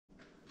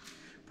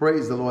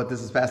Praise the Lord.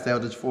 This is Pastor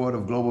Eldridge Ford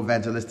of Global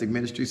Evangelistic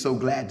Ministries. So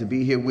glad to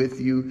be here with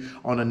you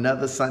on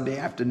another Sunday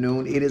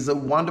afternoon. It is a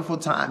wonderful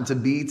time to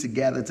be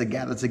together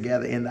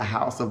in the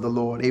house of the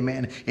Lord.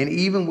 Amen. And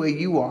even where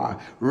you are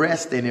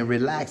resting and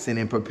relaxing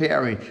and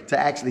preparing to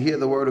actually hear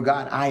the word of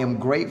God, I am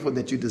grateful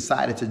that you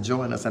decided to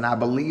join us. And I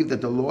believe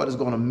that the Lord is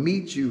going to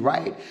meet you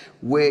right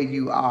where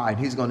you are. And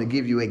he's going to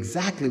give you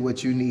exactly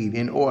what you need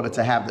in order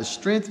to have the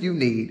strength you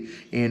need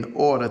in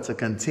order to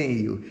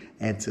continue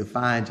and to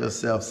find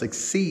yourself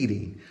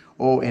succeeding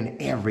in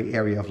every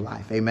area of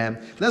life.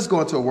 Amen. Let's go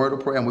into a word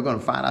of prayer, and we're going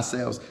to find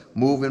ourselves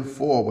moving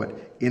forward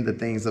in the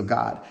things of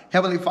God.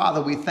 Heavenly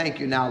Father, we thank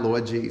you now,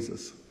 Lord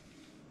Jesus.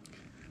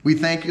 We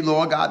thank you,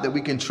 Lord God, that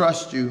we can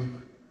trust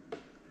you,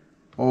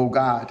 oh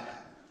God,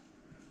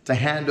 to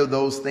handle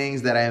those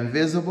things that are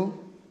invisible.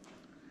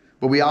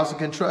 But we also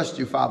can trust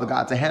you, Father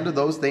God, to handle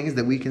those things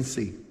that we can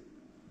see.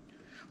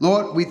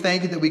 Lord, we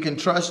thank you that we can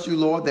trust you,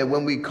 Lord, that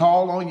when we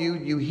call on you,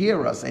 you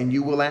hear us and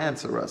you will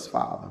answer us,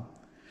 Father.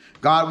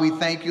 God, we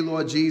thank you,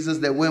 Lord Jesus,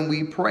 that when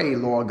we pray,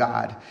 Lord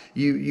God,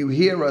 you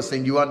hear us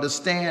and you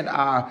understand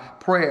our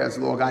prayers,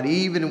 Lord God,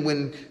 even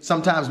when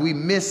sometimes we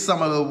miss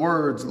some of the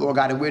words, Lord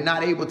God, and we're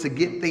not able to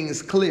get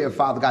things clear,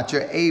 Father God,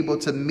 you're able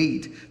to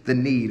meet the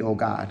need, oh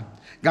God.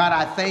 God,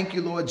 I thank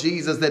you, Lord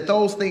Jesus, that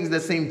those things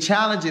that seem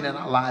challenging in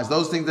our lives,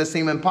 those things that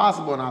seem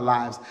impossible in our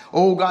lives,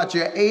 oh God,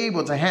 you're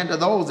able to handle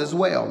those as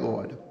well,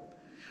 Lord.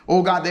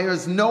 Oh God, there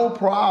is no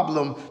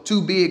problem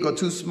too big or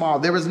too small.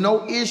 There is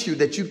no issue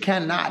that you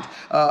cannot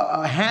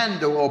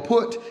handle or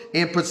put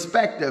in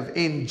perspective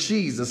in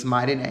Jesus'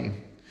 mighty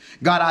name.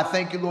 God, I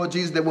thank you, Lord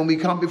Jesus, that when we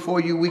come before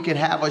you, we can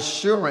have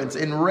assurance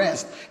and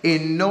rest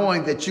in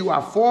knowing that you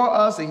are for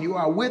us and you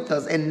are with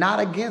us and not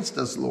against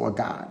us, Lord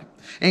God.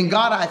 And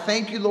God, I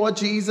thank you, Lord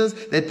Jesus,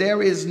 that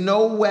there is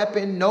no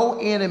weapon, no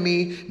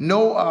enemy,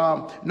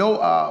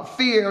 no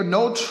fear,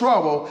 no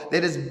trouble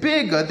that is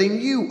bigger than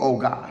you, oh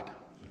God.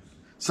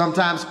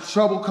 Sometimes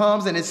trouble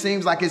comes and it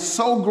seems like it's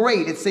so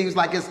great. It seems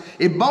like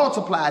it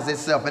multiplies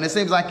itself, and it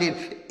seems like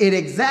it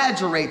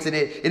exaggerates and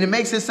it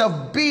makes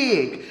itself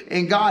big.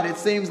 And God, it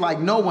seems like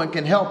no one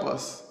can help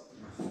us.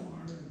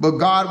 But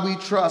God, we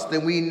trust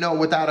and we know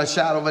without a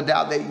shadow of a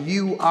doubt that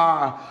you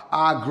are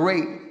our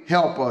great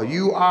helper.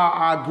 You are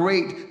our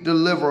great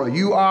deliverer.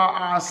 You are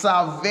our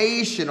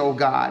salvation, oh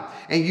God.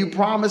 And you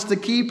promise to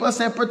keep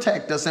us and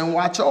protect us and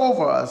watch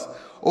over us,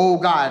 oh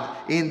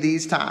God, in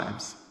these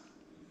times.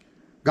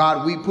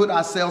 God, we put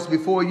ourselves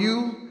before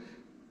you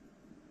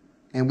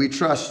and we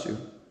trust you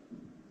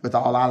with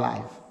all our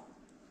life.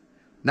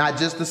 Not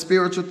just the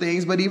spiritual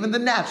things, but even the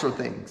natural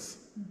things.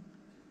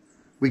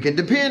 We can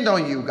depend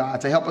on you,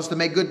 God, to help us to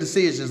make good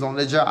decisions on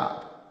the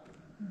job.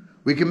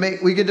 We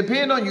can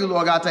depend on you,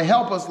 Lord God, to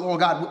help us,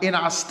 Lord God, in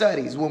our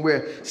studies. When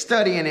we're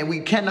studying and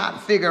we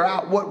cannot figure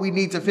out what we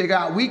need to figure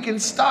out, we can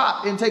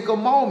stop and take a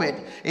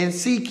moment and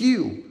seek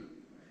you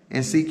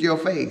and seek your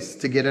face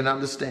to get an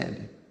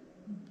understanding.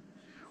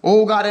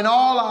 Oh God, in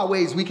all our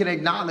ways, we can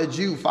acknowledge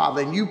you,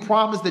 Father, and you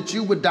promised that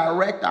you would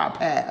direct our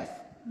path.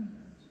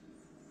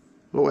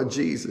 Lord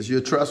Jesus, you're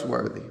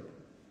trustworthy.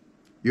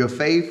 You're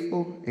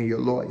faithful and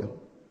you're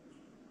loyal.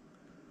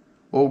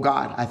 Oh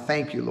God, I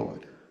thank you,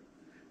 Lord,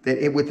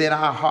 that within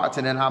our hearts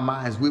and in our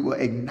minds, we will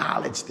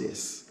acknowledge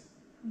this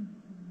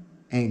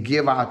and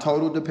give our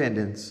total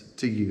dependence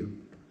to you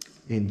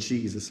in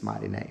Jesus'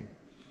 mighty name.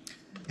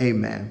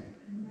 Amen.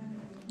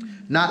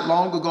 Not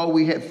long ago,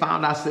 we had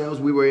found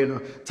ourselves, we were in a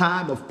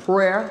time of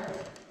prayer.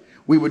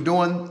 We were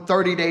doing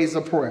 30 days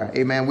of prayer.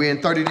 Amen. We're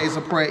in 30 days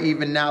of prayer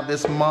even now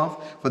this month.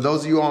 For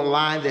those of you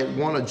online that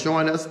want to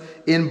join us,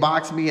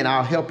 inbox me and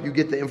I'll help you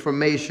get the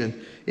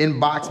information.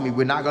 Inbox me.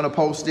 We're not going to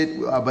post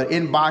it, but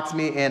inbox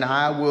me and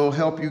I will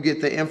help you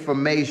get the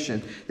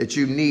information that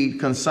you need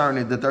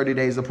concerning the 30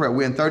 days of prayer.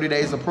 We're in 30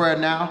 days of prayer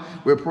now.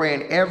 We're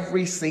praying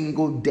every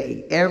single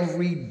day,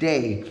 every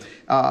day.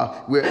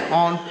 We're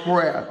on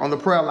prayer, on the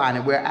prayer line,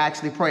 and we're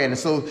actually praying. And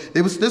so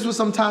this was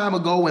some time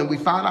ago when we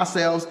found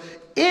ourselves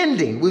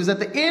we was at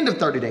the end of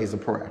 30 days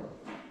of prayer.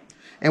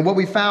 And what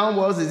we found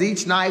is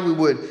each night we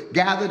would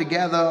gather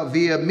together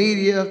via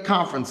media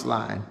conference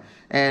line.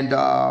 And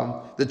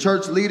the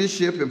church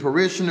leadership and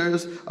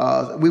parishioners,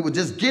 we would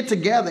just get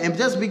together and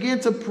just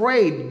begin to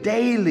pray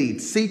daily,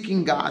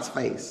 seeking God's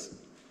face.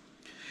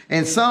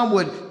 And some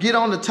would get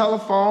on the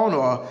telephone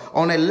or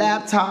on their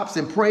laptops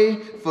and pray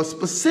for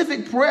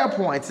specific prayer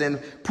points and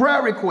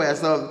prayer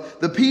requests of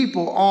the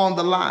people on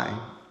the line.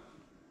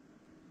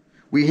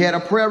 We had a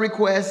prayer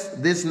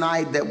request this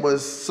night that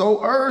was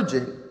so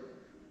urgent,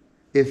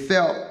 it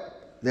felt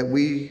that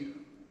we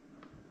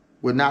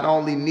would not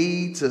only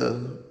need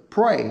to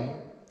pray,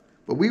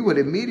 but we would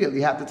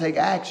immediately have to take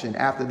action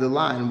after the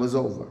line was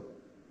over.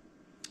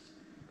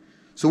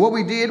 So what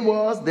we did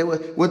was,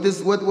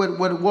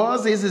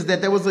 that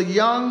there was a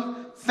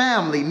young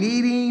family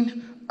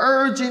needing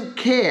urgent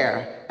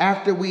care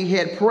after we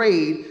had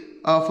prayed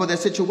for their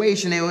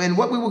situation. And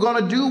what we were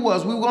going to do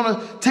was we were going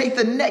to take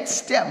the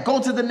next step,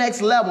 go to the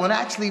next level, and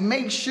actually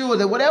make sure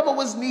that whatever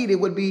was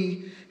needed would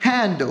be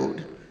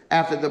handled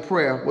after the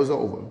prayer was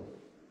over.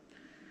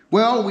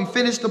 Well, we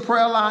finished the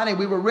prayer line and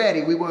we were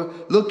ready. We were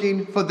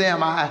looking for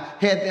them. I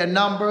had their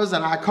numbers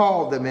and I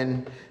called them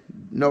and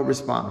no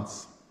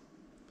response.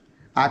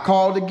 I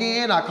called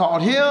again. I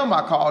called him.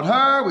 I called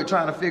her. We're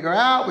trying to figure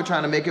out. We're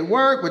trying to make it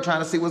work. We're trying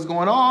to see what's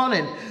going on,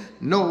 and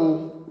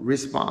no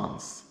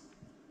response.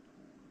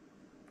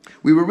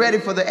 We were ready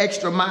for the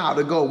extra mile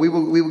to go. We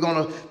were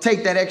going to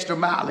take that extra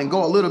mile and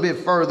go a little bit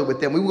further with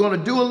them. We were going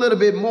to do a little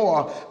bit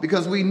more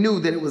because we knew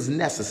that it was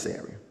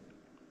necessary.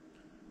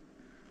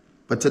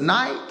 But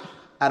tonight,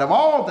 out of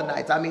all the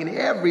nights, I mean,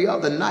 every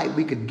other night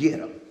we could get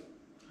them.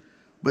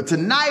 But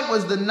tonight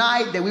was the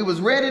night that we was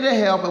ready to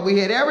help, and we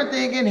had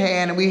everything in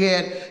hand, and we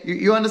had,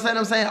 you understand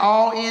what I'm saying?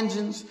 All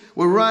engines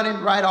were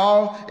running, right?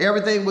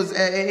 Everything was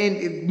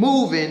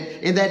moving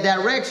in that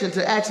direction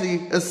to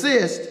actually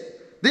assist.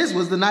 This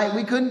was the night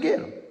we couldn't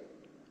get them.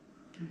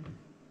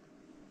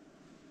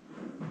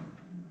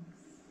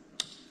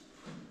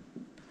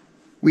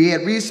 We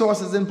had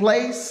resources in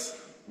place.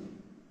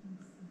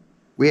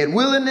 We had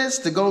willingness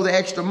to go the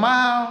extra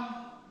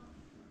mile.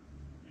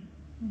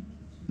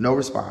 No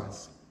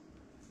response.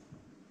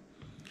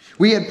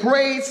 We had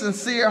prayed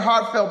sincere,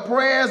 heartfelt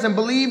prayers and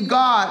believed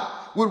God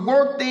would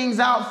work things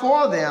out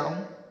for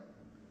them.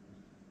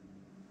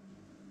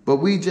 But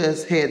we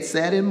just had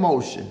set in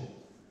motion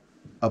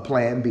a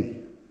plan B.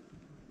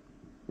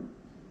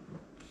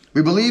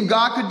 We believed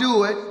God could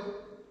do it,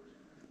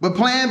 but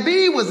plan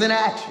B was in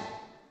action,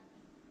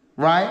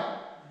 right?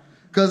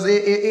 Because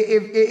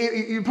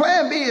if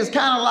plan B is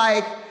kind of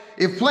like,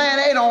 if plan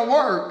A don't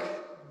work,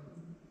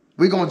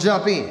 we're going to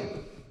jump in.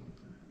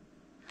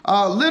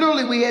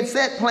 Literally, we had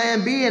set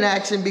plan B in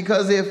action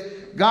because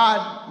if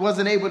God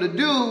wasn't able to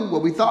do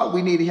what we thought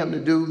we needed him to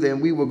do,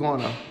 then we were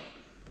going to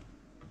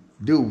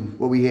do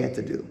what we had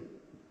to do.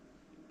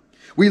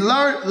 We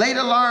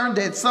later learned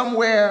that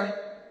somewhere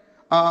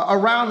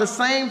around the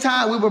same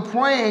time we were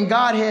praying,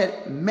 God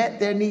had met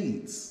their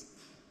needs.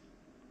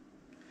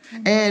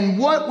 And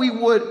what we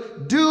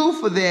would do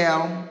for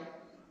them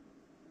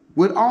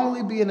would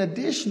only be an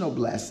additional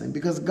blessing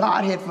because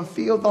God had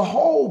fulfilled the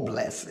whole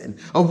blessing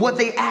of what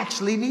they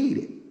actually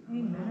needed.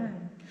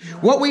 Amen.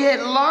 What we had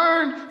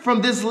learned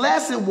from this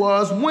lesson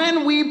was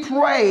when we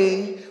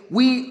pray,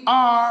 we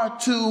are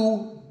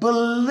to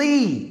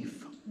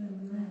believe.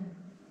 Amen.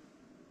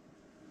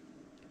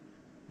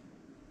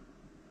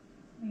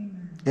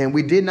 Amen. And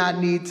we did not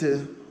need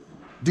to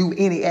do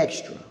any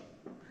extra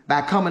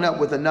by coming up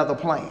with another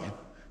plan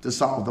to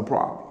solve the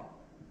problem.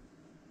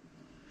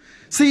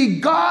 See,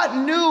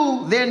 God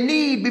knew their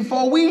need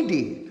before we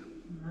did.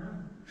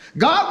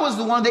 God was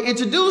the one that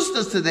introduced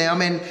us to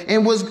them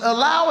and was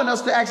allowing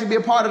us to actually be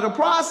a part of the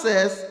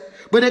process.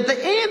 But at the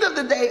end of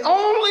the day,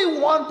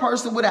 only one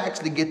person would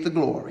actually get the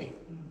glory.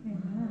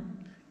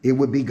 It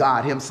would be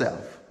God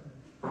himself.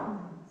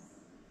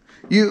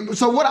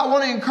 So what I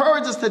want to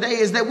encourage us today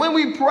is that when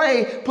we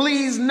pray,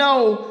 please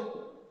know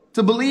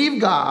to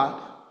believe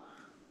God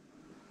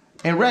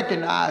and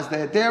recognize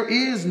that there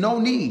is no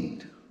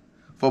need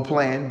for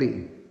plan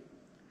B.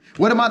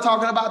 What am I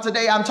talking about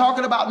today? I'm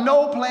talking about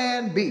no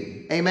plan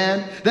B.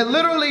 Amen. That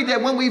literally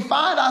that when we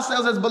find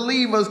ourselves as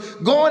believers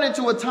going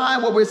into a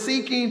time where we're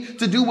seeking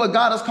to do what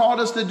God has called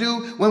us to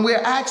do, when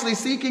we're actually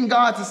seeking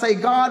God to say,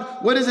 God,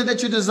 what is it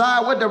that you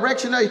desire? What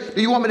direction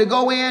do you want me to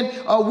go in?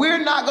 We're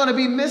not going to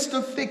be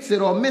Mr.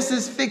 Fix-It or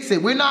Mrs.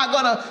 Fix-It. We're not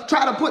going to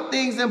try to put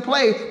things in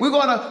play. We're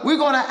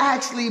going to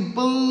actually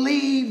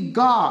believe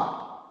God.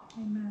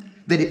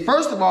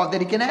 First of all, that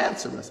he can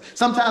answer us.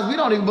 Sometimes we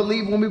don't even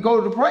believe when we go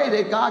to pray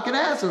that God can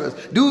answer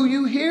us. Do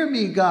you hear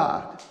me,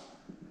 God?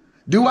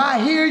 Do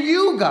I hear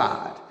you,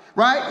 God?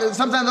 Right?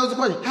 Sometimes those are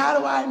questions. How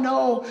do I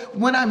know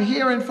when I'm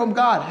hearing from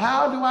God?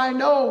 How do I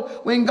know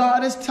when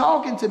God is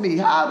talking to me?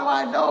 How do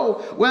I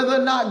know whether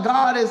or not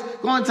God is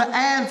going to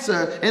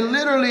answer? And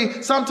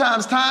literally,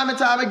 sometimes, time and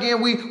time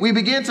again, we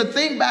begin to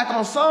think back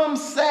on some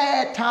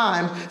sad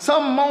time,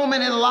 some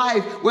moment in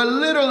life where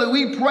literally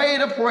we prayed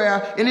a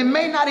prayer and it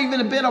may not even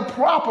have been a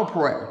proper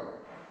prayer.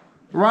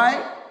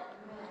 Right?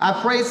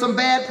 I prayed some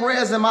bad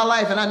prayers in my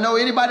life, and I know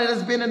anybody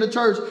that's been in the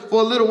church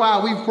for a little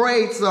while, we've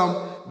prayed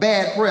some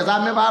bad prayers. I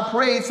remember I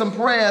prayed some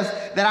prayers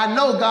that I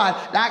know God,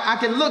 I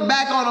can look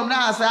back on them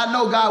now and say, I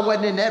know God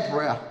wasn't in that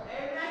prayer.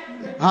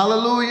 Amen.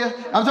 Hallelujah.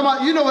 I'm talking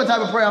about, you know what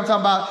type of prayer I'm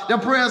talking about. The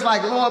prayers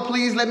like, Lord,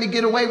 please let me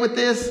get away with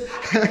this.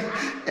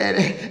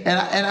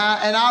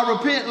 and I'll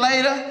repent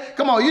later.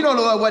 Come on, you know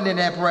the Lord wasn't in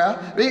that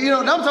prayer. You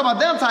know, I'm talking about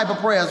them type of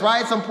prayers,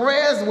 right? Some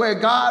prayers where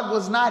God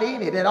was not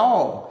in it at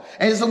all.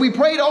 And so we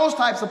pray those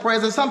types of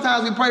prayers. And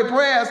sometimes we pray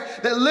prayers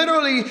that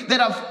literally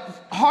that are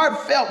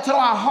heartfelt to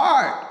our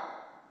heart.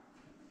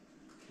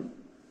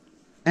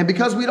 And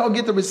because we don't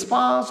get the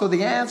response or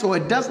the answer, or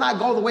it does not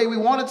go the way we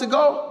want it to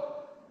go,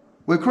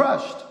 we're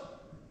crushed.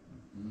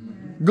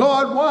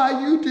 God,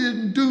 why you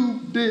didn't do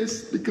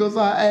this because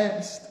I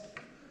asked?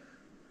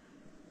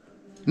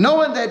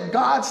 Knowing that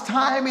God's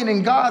timing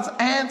and God's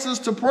answers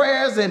to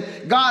prayers and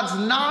God's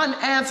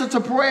non-answer to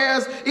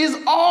prayers is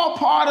all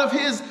part of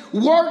his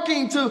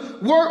working to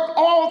work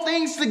all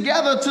things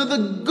together to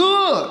the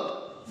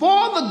good,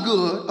 for the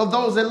good of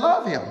those that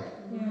love him.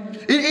 Yes.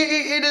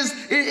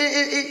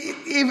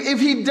 If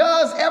he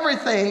does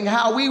everything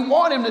how we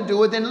want him to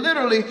do it, then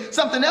literally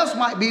something else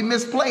might be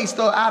misplaced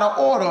or out of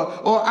order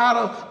or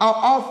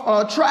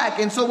off track.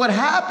 And so what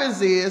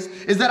happens is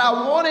that I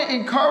want to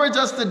encourage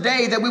us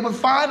today that we would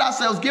find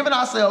ourselves giving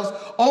ourselves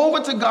over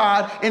to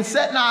God and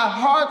setting our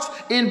hearts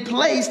in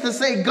place to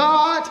say,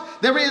 God,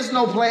 there is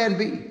no plan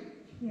B.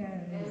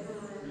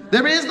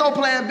 There is no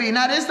plan B.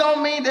 Now, this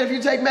don't mean that if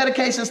you take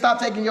medication, stop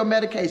taking your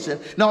medication.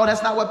 No,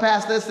 that's not what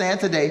Pastor is saying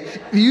today.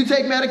 If you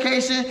take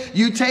medication,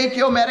 you take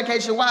your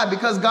medication. Why?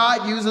 Because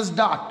God uses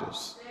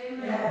doctors.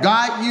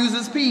 God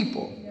uses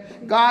people.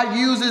 God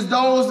uses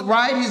those,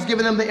 right? He's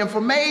giving them the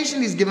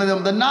information. He's giving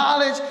them the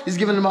knowledge. He's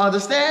giving them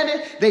understanding.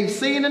 They've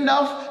seen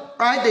enough,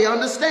 right? They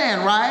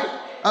understand, right?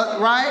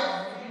 Right?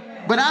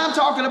 But I'm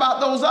talking about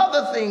those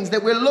other things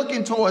that we're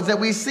looking towards, that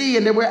we see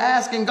and that we're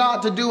asking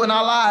God to do in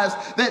our lives.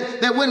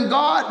 That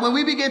when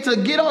we begin to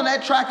get on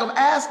that track of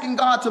asking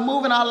God to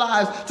move in our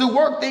lives, to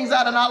work things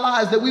out in our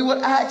lives, that we would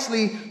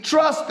actually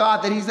trust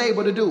God that he's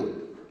able to do it.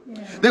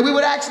 Yeah. That we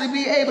would actually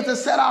be able to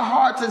set our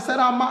hearts and set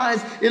our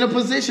minds in a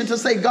position to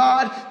say,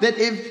 God, that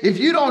if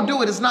you don't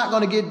do it, it's not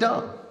going to get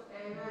done.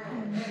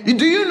 Amen.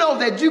 Do you know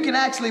that you can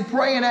actually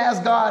pray and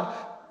ask God,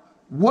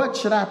 what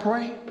should I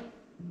pray?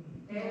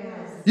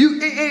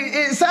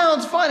 It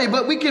sounds funny,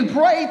 but we can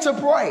pray to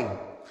pray.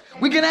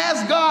 We can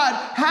ask God,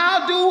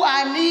 how do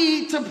I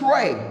need to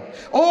pray?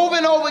 Over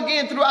and over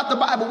again throughout the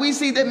Bible, we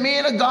see that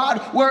men of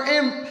God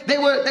they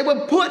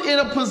were put in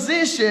a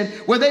position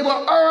where they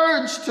were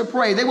urged to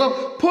pray. They were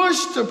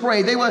pushed to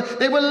pray. They were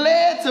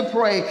led to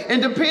pray.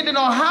 And depending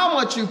on how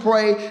much you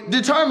pray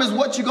determines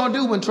what you're going to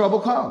do when trouble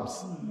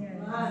comes.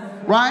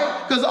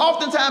 Right? Because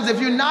oftentimes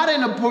if you're not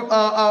in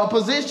a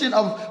position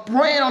of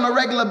praying on a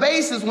regular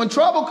basis, when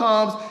trouble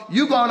comes,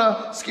 you're going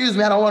to, excuse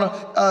me, I don't want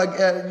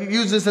to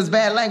use this as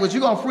bad language,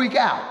 you're going to freak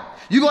out.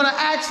 You're going to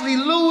actually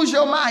lose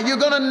your mind. You're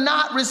going to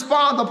not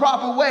respond the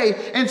proper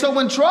way. And so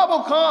when trouble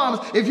comes,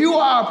 if you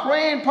are a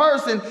praying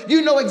person,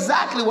 you know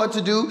exactly what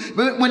to do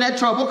when that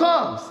trouble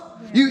comes.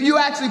 You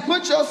actually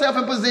put yourself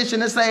in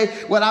position to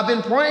say, well, I've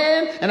been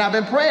praying and I've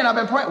been praying.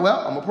 Well,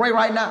 I'm going to pray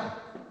right now.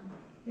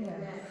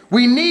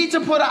 We need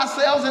to put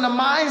ourselves in a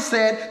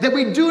mindset that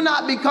we do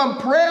not become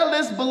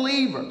prayerless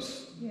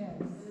believers. Yes.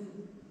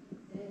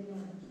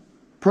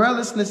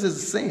 Prayerlessness is a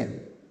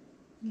sin.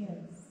 Yes.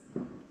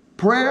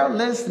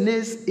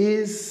 Prayerlessness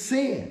is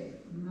sin.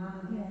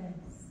 Yes.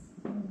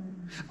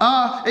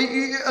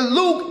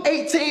 Luke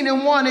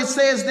 18:1, it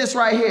says this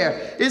right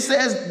here. It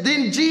says,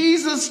 then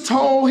Jesus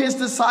told his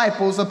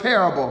disciples a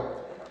parable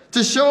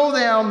to show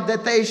them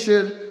that they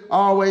should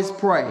always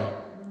pray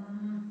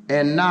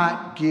and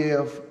not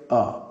give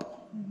up.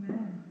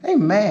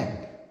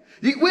 Amen.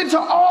 We're to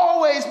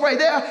always pray.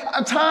 There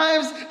are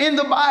times in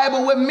the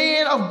Bible where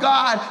men of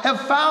God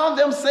have found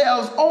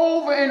themselves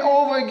over and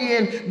over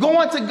again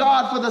going to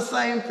God for the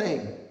same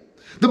thing.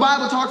 The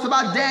Bible talks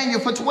about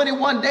Daniel for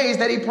 21 days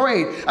that he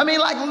prayed. I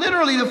mean, like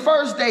literally the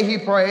first day he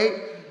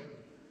prayed.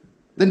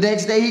 The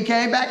next day he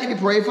came back and he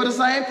prayed for the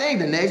same thing.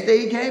 The next day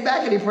he came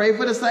back and he prayed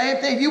for the same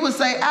thing. You would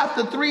say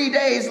after 3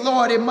 days,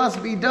 Lord, it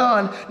must be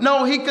done.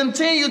 No, he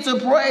continued to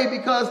pray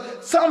because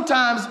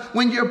sometimes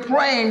when you're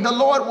praying, the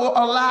Lord will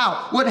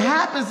allow. What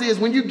happens is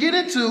when you get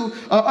into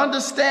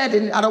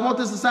understanding, I don't want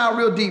this to sound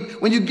real deep.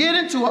 When you get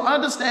into an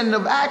understanding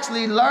of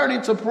actually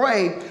learning to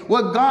pray,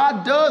 what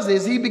God does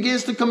is he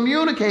begins to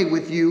communicate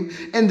with you.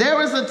 And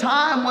there is a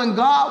time when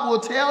God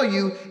will tell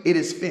you it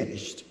is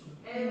finished.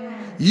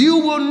 You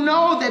will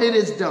know that it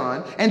is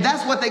done, and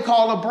that's what they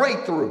call a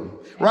breakthrough,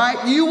 right?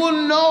 You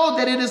will know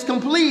that it is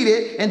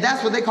completed, and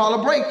that's what they call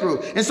a breakthrough.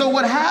 And so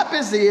what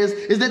happens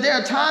is that there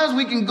are times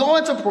we can go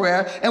into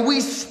prayer, and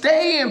we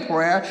stay in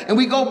prayer, and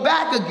we go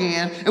back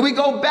again, and we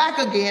go back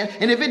again,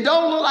 and if it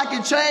don't look like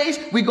it changed,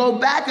 we go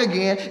back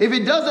again. If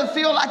it doesn't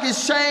feel like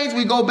it's changed,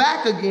 we go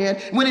back again.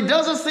 When it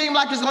doesn't seem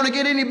like it's going to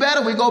get any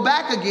better, we go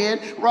back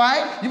again,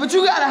 right? But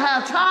you got to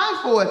have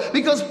time for it,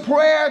 because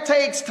prayer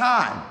takes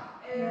time.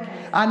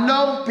 I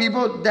know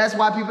people, that's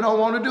why people don't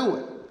want to do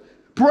it.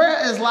 Prayer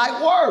is like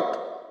work.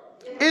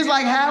 It's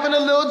like having a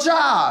little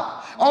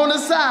job on the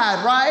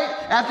side, right?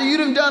 After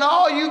you've done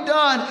all you've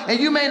done, and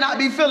you may not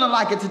be feeling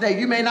like it today.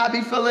 You may not be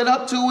feeling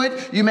up to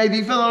it. You may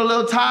be feeling a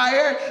little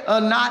tired.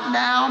 Not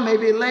now,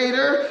 maybe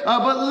later.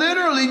 But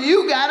literally,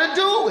 you got to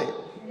do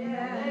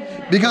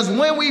it. Because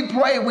when we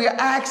pray, we are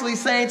actually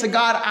saying to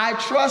God, I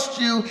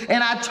trust you,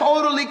 and I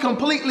totally,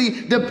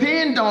 completely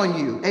depend on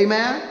you.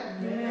 Amen?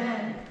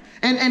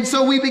 And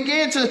so we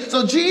begin to,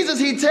 so Jesus,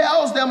 he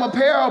tells them a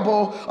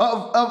parable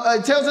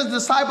tells his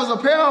disciples a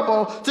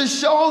parable to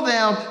show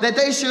them that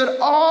they should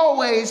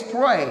always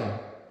pray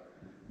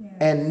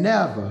and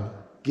never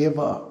give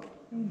up.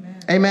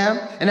 Amen.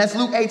 And that's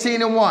Luke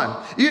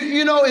 18:1.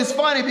 You know, it's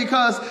funny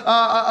because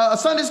a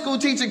Sunday school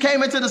teacher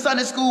came into the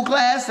Sunday school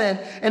class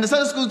and the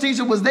Sunday school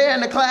teacher was there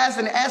in the class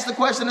and asked the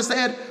question and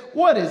said,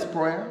 what is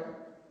prayer?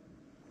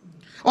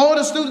 Oh,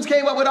 the students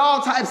came up with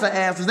all types of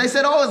answers. They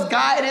said, oh, it's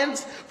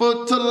guidance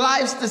to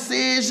life's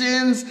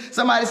decisions.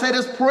 Somebody said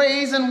it's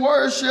praise and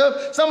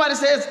worship. Somebody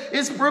says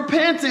it's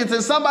repentance.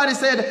 And somebody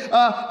said,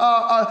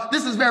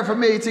 this is very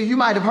familiar to you. You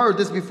might have heard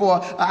this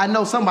before. I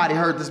know somebody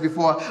heard this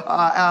before.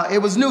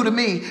 It was new to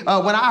me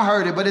when I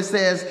heard it, but it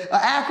says an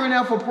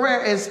acronym for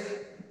prayer is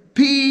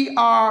PRAY.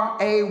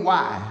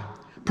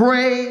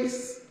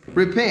 Praise,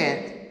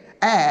 repent,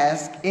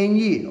 ask, and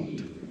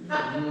yield.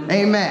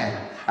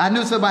 Amen. I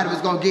knew somebody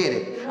was going to get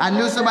it. I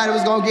knew somebody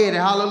was going to get it.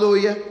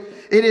 Hallelujah.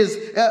 It is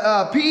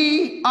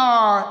PRAY.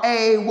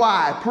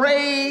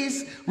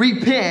 Praise,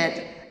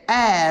 repent,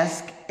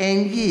 ask,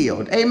 and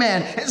yield.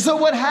 Amen. And so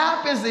what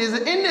happens is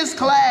in this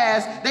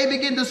class,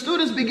 the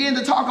students begin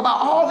to talk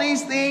about all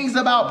these things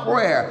about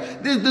prayer.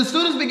 The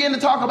students begin to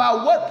talk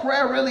about what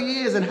prayer really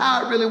is and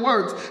how it really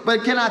works.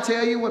 But can I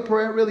tell you what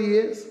prayer really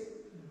is?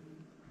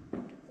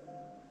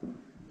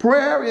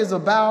 Prayer is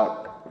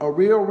about a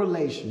real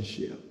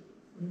relationship.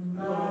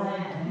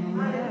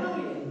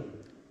 Amen.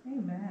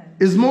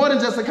 It's more than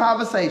just a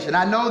conversation.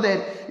 I know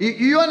that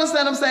you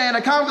understand what I'm saying.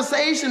 A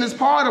conversation is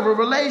part of a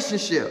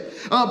relationship.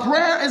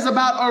 Prayer is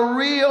about a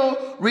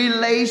real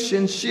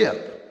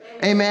relationship.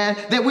 Amen.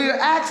 That we are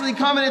actually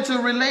coming into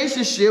a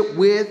relationship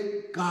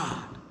with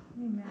God.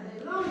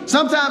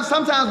 Sometimes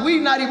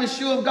we're not even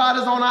sure if God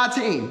is on our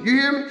team. You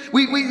hear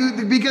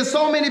me? Because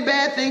so many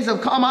bad things have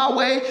come our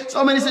way.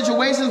 So many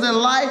situations in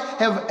life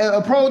have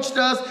approached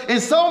us.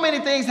 And so many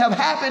things have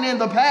happened in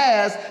the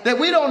past that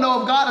we don't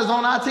know if God is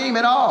on our team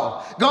at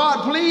all.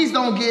 God, please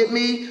don't get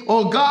me.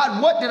 Or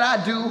God, what did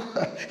I do?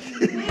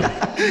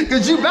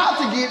 Because you're about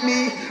to get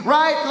me,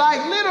 right?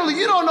 Like literally,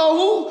 you don't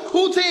know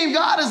who team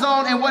God is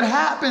on. And what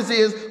happens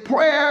is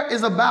prayer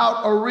is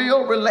about a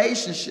real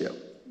relationship.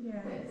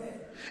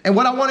 And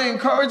what I want to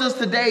encourage us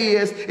today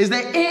is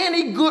that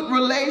any good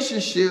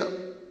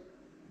relationship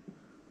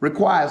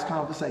requires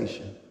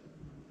conversation.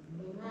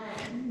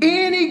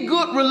 Any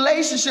good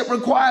relationship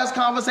requires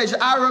conversation.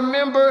 I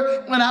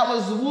remember when I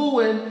was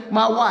wooing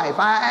my wife,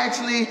 I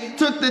actually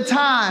took the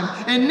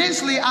time.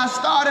 Initially, I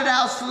started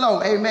out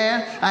slow.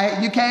 Amen.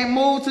 You can't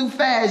move too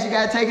fast. You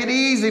got to take it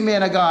easy,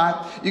 man of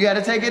God. You got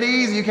to take it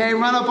easy. You can't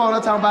run up on her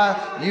talking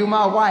about, you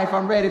my wife,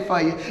 I'm ready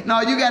for you.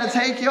 No, you got to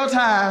take your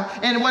time.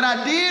 And what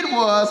I did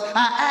was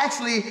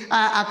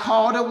I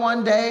called her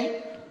one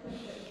day,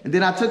 and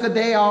then I took a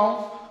day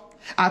off.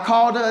 I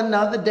called her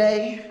another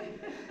day,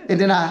 and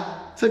then I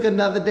took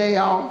another day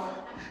off.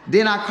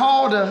 Then I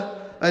called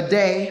her a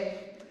day,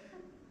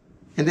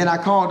 and then I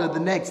called her the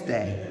next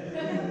day.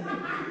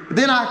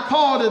 Then I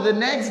called her the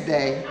next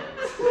day,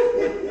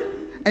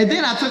 and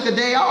then I took a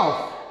day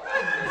off.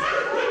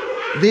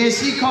 Then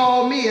she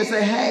called me and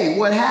said, hey,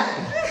 what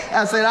happened?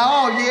 I said,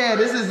 oh yeah,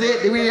 this is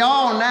it. We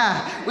on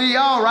now. We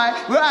all right.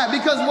 Right,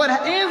 because what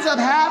ends up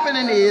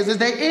happening is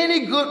that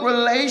any good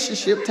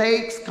relationship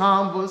takes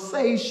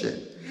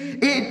conversation.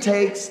 It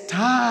takes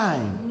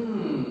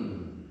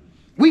time.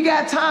 We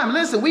got time.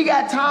 Listen, we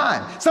got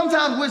time.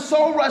 Sometimes we're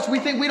so rushed, we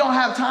think we don't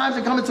have time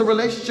to come into a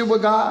relationship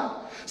with God.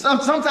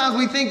 Sometimes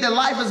we think that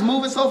life is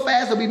moving so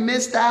fast that we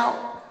missed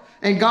out.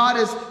 And God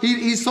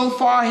he's so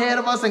far ahead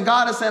of us. And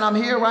God is saying, I'm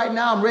here right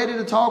now. I'm ready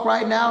to talk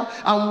right now.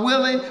 I'm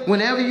willing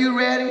whenever you're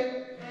ready.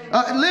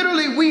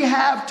 Literally, we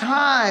have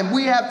time.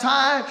 We have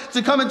time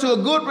to come into a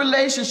good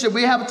relationship.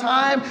 We have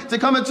time to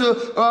come into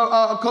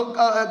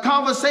a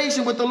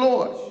conversation with the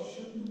Lord.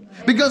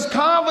 Because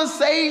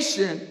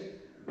conversation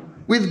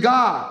with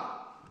God,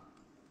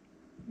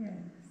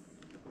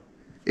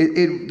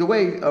 the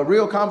way a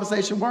real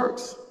conversation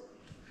works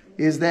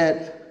is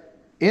that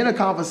in a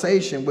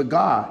conversation with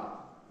God,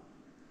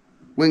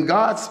 when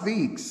God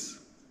speaks,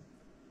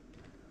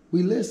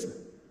 we listen.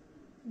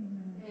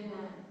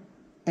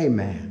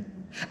 Amen.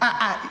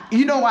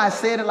 You know why I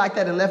said it like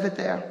that and left it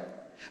there?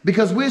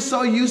 Because we're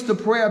so used to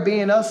prayer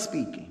being us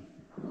speaking.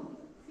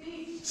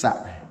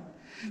 Sorry.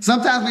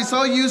 Sometimes we're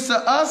so used to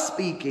us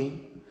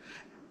speaking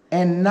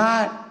and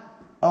not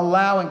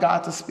allowing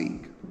God to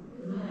speak.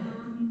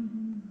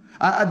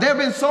 There have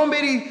been so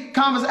many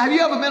conversations. Have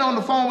you ever been on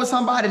the phone with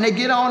somebody and they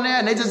get on there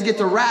and they just get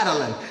to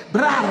rattling?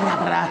 Blah, blah,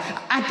 blah.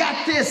 I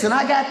got this and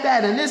I got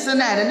that and this and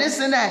that and this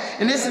and that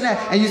and this and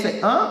that. And you say,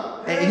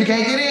 huh? And you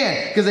can't get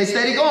in because they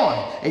steady going.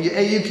 And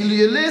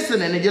you're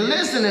listening and you're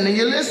listening and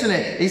you're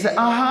listening. And you say,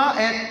 uh-huh.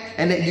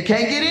 And then you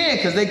can't get in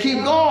because they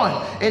keep going.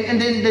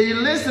 And then you're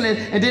listening.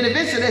 And then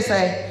eventually they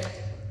say,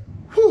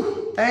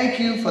 whew, thank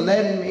you for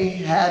letting me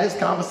have this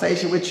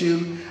conversation with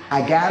you.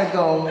 I got to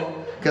go.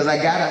 Because I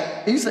got to,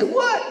 and you say,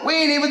 what? We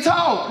ain't even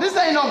talk. This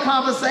ain't no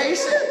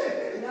conversation.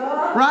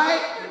 No. Right?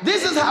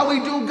 This is how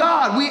we do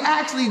God. We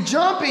actually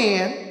jump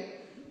in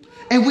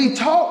and we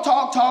talk.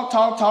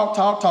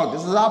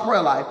 This is our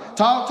prayer life.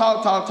 Talk.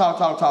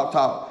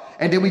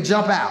 And then we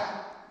jump out.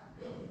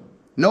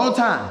 No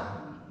time.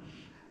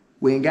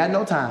 We ain't got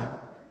no time.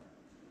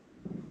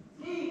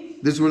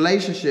 This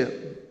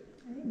relationship.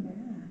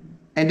 Amen.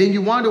 And then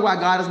you wonder why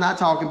God is not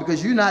talking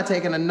because you're not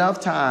taking enough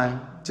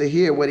time to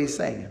hear what he's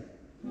saying.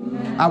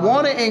 I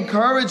want to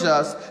encourage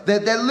us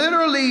that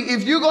literally,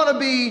 if you're going to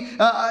be,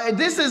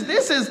 this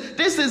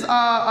is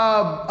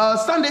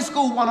Sunday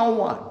School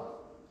 101.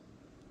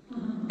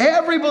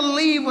 Every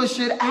believer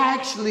should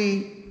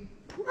actually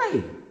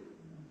pray.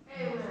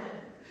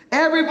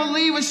 Every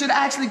believer should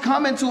actually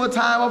come into a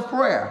time of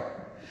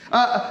prayer.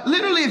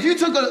 Literally, if you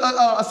took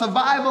a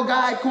survival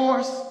guide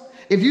course,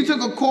 if you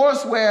took a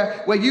course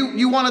where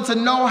you wanted to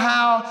know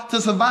how to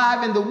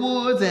survive in the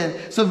woods and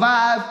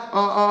survive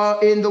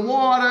in the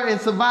water and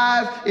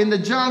survive in the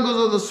jungles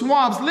or the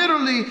swamps,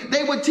 literally,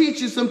 they would teach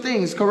you some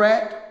things,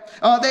 correct?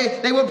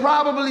 They would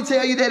probably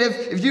tell you that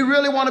if you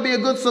really want to be a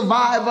good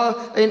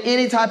survivor in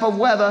any type of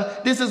weather,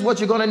 this is what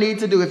you're going to need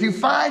to do. If you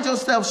find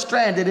yourself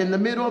stranded in the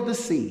middle of the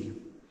sea,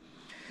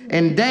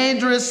 in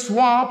dangerous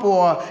swamp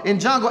or in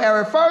jungle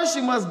area, first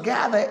you must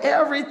gather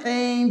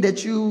everything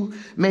that you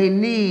may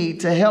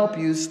need to help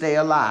you stay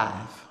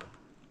alive.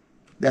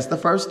 That's the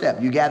first step.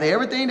 You gather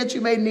everything that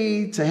you may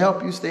need to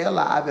help you stay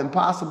alive, and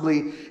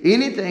possibly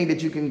anything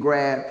that you can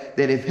grab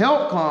that if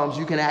help comes,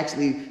 you can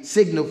actually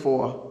signal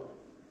for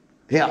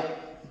help,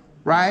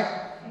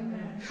 right?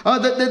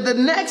 The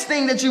next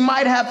thing that you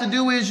might have to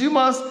do is you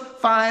must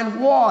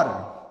find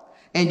water.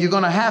 And you're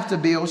going to have to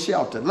build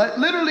shelter.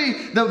 Literally,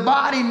 the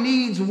body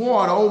needs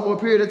water over a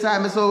period of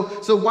time. And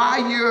so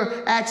while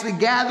you're actually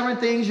gathering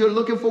things, you're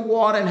looking for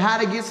water and how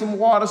to get some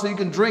water so you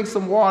can drink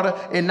some water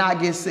and not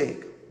get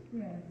sick.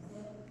 Yes.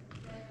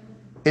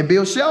 And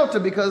build shelter,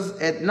 because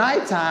at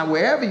nighttime,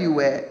 wherever you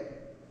at,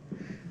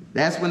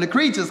 that's when the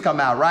creatures come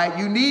out, right?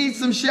 You need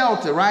some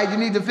shelter, right? You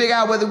need to figure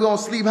out whether we're going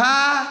to sleep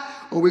high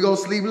or we're going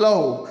to sleep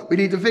low. We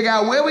need to figure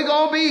out where we're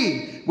going to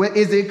be.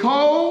 Is it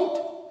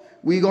cold?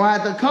 We're going to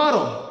have to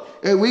cuddle.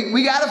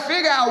 We got to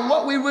figure out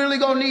what we really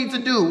going to need to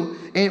do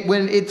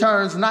when it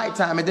turns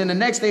nighttime. And then the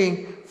next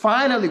thing,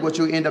 finally, what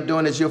you'll end up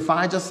doing is you'll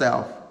find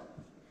yourself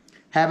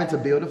having to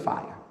build a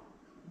fire.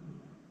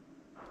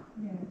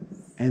 Yes.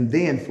 And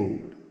then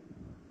food.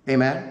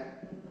 Amen.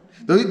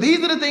 These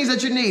are the things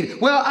that you need.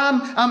 Well,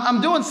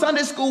 I'm doing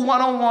Sunday School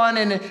 101,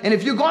 and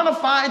if you're going to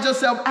find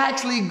yourself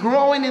actually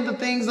growing in the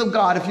things of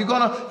God, if you're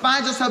going to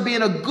find yourself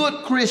being a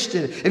good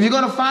Christian, if you're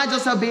going to find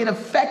yourself being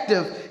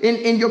effective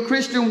in your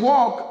Christian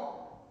walk,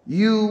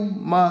 you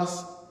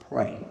must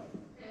pray.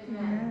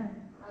 Amen.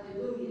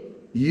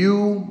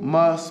 You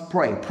must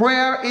pray.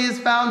 Prayer is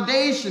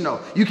foundational.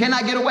 You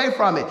cannot get away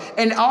from it.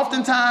 And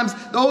oftentimes,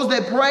 those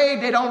that pray,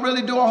 they don't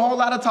really do a whole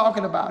lot of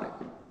talking about it.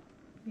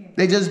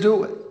 They just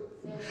do it.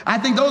 I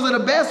think those are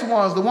the best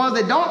ones, the ones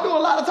that don't do a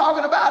lot of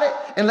talking about it,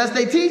 unless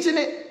they're teaching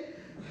it.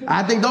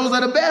 I think those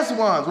are the best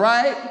ones,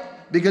 right?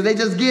 Because they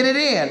just get it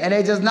in and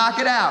they just knock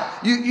it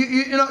out.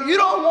 You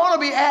don't want to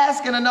be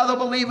asking another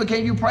believer,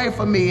 can you pray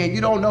for me? And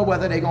you don't know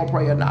whether they're going to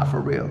pray or not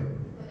for real.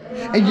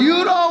 And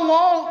you don't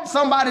want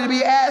somebody to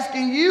be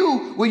asking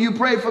you, will you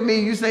pray for me?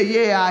 You say,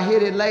 yeah, I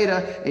hit it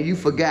later, and you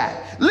forgot.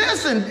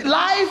 Listen,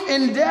 life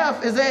and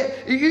death is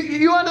that,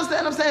 you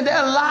understand what I'm saying? There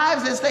are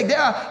lives at stake. There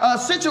are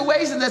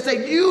situations at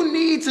stake. You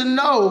need to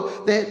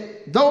know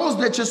that those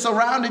that you're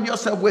surrounding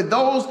yourself with,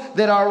 those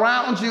that are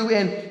around you,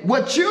 and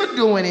what you're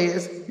doing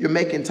is you're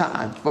making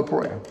time for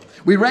prayer.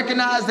 We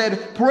recognize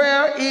that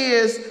prayer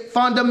is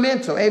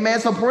fundamental. Amen.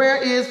 So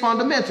prayer is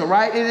fundamental,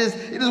 right? It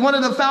is one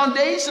of the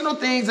foundational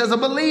things as a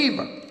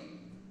believer.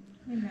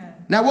 Amen.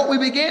 Now, what we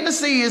begin to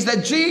see is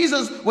that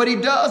Jesus, what he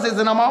does is,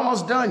 and I'm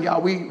almost done,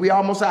 y'all. We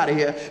almost out of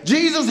here.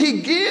 Jesus,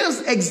 he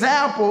gives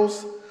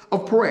examples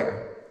of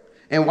prayer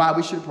and why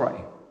we should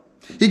pray.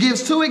 He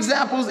gives two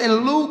examples in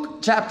Luke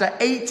chapter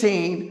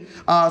 18,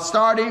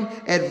 starting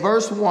at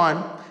verse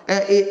 1.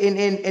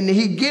 And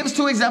he gives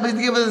two examples.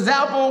 He gives an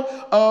example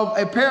of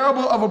a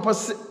parable of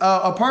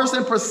a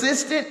person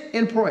persistent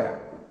in prayer.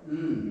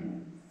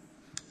 Mm.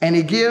 And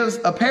he gives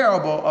a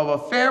parable of a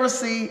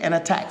Pharisee and a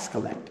tax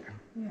collector.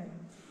 Yeah.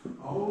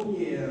 Oh,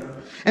 yeah.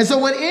 And so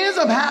what ends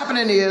up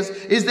happening is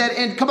that,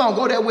 and come on,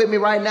 go there with me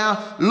right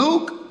now.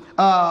 Luke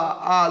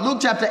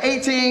chapter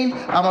 18,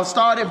 I'm going to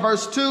start at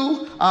verse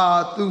 2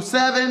 through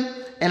 7,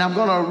 and I'm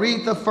going to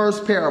read the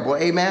first parable.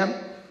 Amen.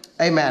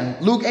 Amen.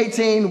 Luke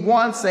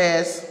 18:1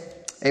 says,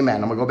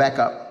 amen. I'm going to go back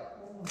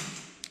up.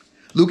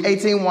 Luke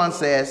 18:1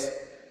 says,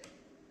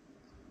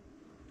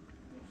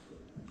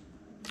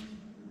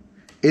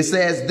 it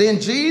says,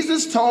 then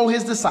Jesus told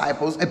his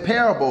disciples a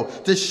parable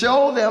to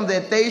show them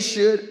that they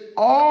should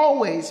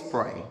always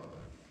pray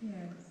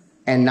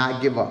and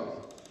not give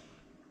up.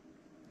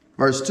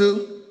 Verse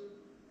 2,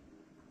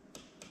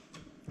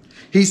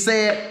 he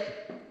said,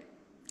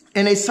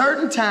 in a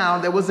certain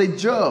town there was a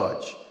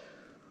judge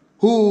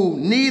who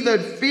neither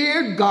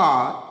feared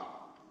God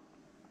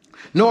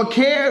nor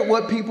cared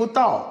what people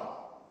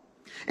thought.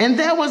 And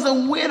there was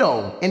a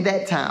widow in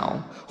that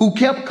town who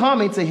kept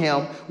coming to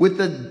him with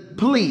the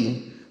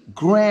plea,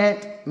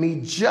 grant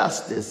me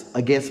justice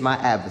against my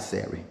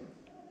adversary.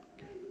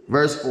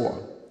 Verse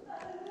 4.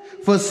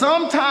 For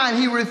some time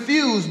he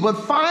refused, but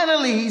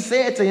finally he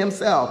said to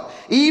himself,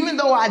 even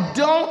though I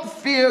don't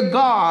fear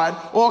God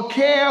or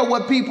care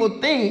what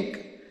people think,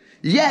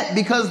 yet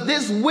because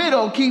this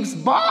widow keeps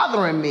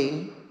bothering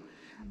me,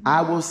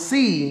 I will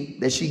see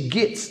that she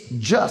gets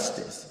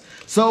justice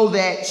so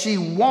that she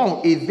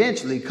won't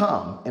eventually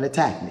come and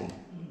attack me.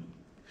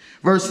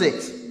 Verse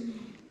 6.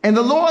 And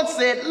the Lord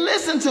said,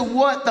 listen to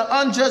what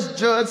the unjust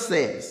judge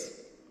says.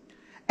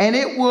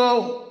 And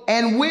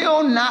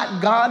will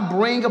not God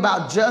bring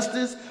about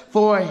justice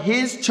for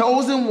his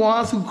chosen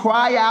ones who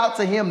cry out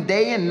to him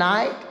day and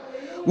night?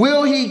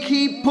 Will he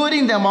keep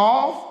putting them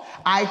off?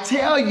 I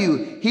tell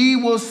you, he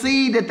will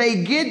see that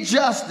they get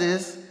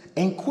justice,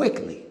 and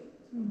quickly.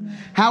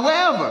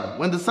 However,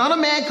 when the Son of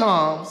Man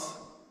comes,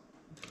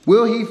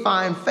 will he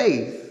find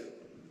faith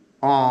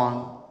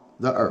on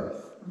the earth?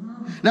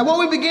 Now, what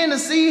we begin to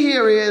see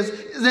here is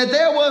that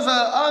there was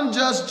an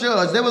unjust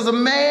judge. There was a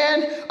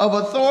man of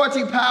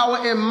authority, power,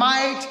 and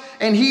might,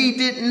 and he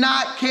did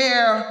not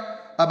care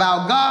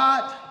about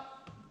God,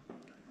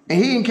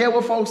 and he didn't care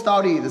what folks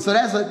thought either. So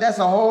that's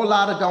a whole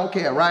lot of don't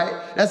care, right?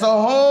 That's a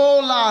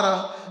whole lot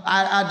of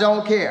I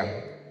don't care.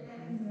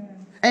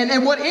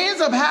 And what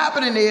ends up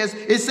happening is,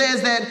 it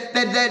says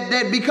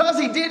that because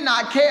he did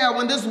not care,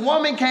 when this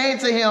woman came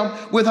to him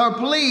with her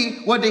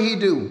plea, what did he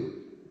do?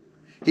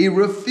 He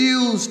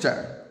refused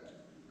her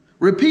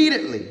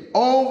repeatedly,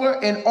 over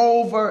and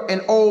over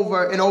and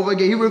over and over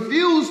again. He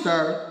refused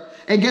her,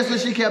 and guess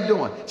what she kept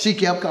doing? She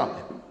kept coming.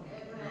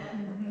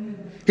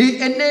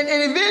 And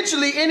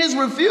eventually, in his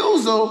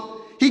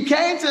refusal, he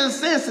came to his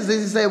senses and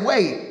he said,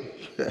 wait,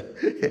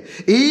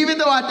 even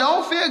though I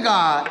don't fear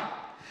God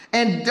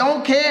and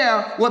don't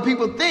care what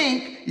people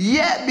think,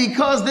 yet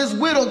because this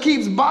widow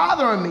keeps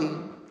bothering me,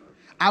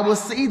 I will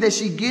see that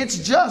she gets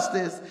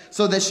justice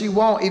so that she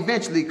won't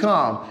eventually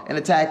come and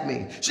attack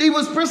me. She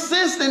was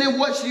persistent in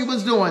what she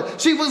was doing.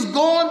 She was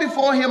going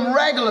before him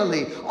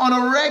regularly, on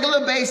a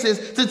regular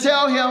basis, to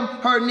tell him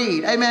her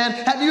need. Amen.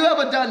 Have you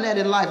ever done that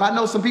in life? I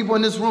know some people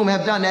in this room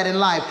have done that in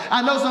life.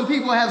 I know some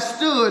people have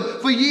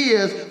stood for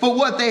years for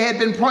what they had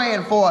been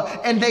praying for,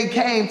 and they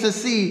came to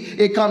see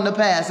it come to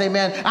pass.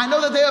 Amen. I know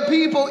that there are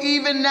people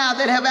even now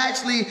that have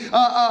actually,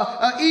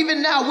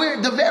 even now,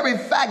 the very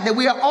fact that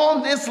we are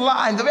on this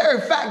line, the very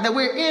fact that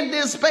we're in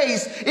this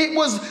space, it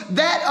was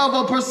that of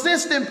a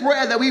persistent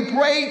prayer that we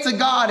prayed to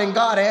God, and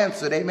God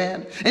answered.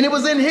 Amen. And it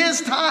was in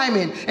his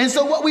timing. And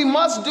so what we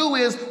must do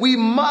is we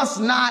must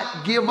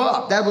not give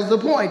up. That was the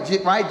point,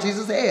 right?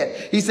 Jesus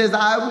said, he says,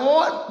 I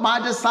want my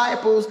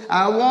disciples,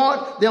 I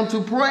want them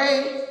to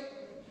pray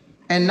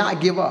and not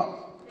give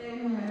up.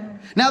 Amen.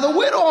 Now the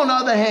widow, on the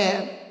other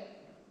hand,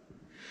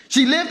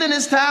 she lived in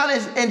this town,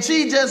 and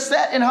she just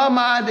set in her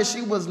mind that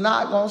she was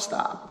not going to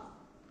stop.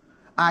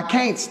 I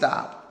can't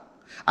stop.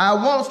 I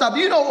won't stop.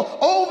 You know,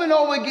 over and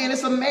over again,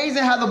 it's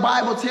amazing how the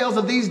Bible tells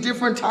of these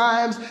different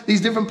times, these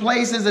different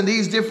places, and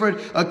these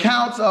different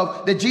accounts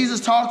of that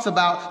Jesus talks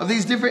about, of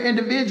these different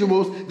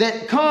individuals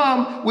that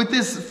come with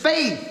this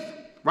faith,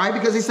 right?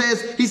 Because he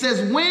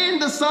says, when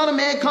the Son of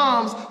Man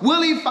comes,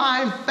 will he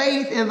find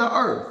faith in the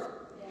earth?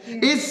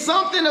 It's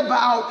something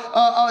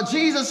about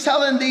Jesus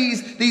telling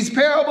these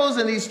parables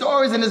and these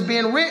stories, and it's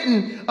being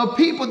written of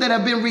people that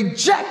have been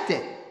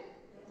rejected.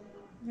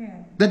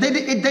 That they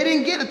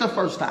didn't get it the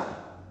first time.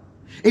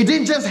 It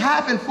didn't just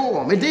happen for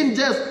them. It didn't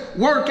just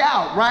work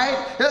out, right?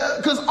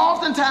 Because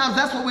oftentimes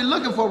that's what we're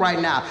looking for right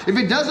now. If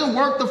it doesn't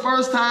work the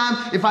first time,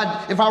 if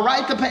I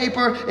write the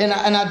paper and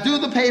I do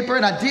the paper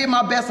and I did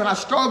my best and I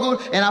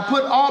struggled and I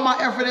put all my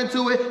effort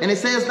into it and it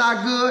says it's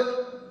not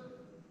good,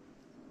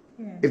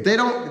 if they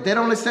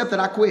don't accept it,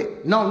 I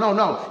quit.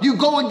 No. You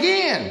go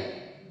again.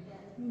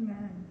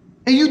 Amen.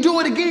 And you do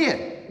it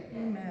again.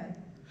 Amen.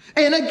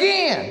 And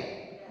again.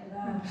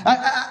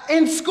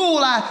 In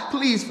school,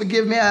 please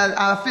forgive me,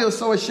 I feel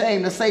so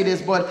ashamed to say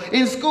this, but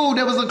in school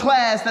there was a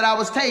class that I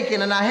was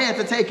taking, and I had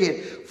to take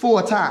it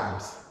 4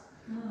 times.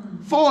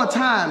 4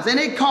 times, and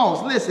it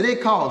costs. Listen,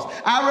 it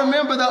costs. I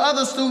remember the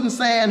other students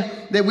saying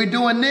that we're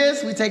doing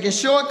this, we're taking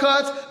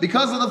shortcuts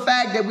because of the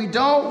fact that we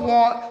don't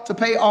want to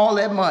pay all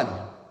that money.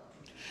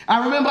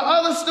 I remember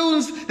other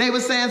students, they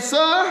were saying,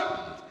 sir,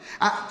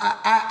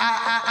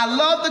 I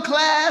love the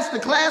class. The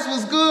class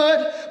was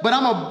good, but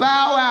I'm going to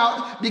bow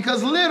out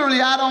because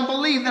literally I don't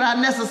believe that I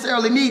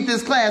necessarily need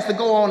this class to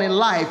go on in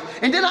life.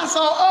 And then I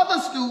saw other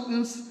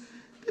students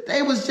that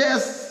they was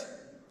just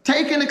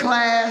taking the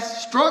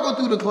class, struggled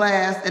through the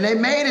class, and they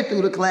made it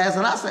through the class.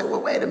 And I said,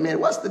 well, wait a minute,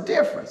 what's the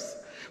difference?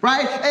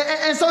 Right?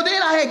 And so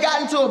then I had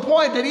gotten to a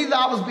point that either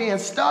I was being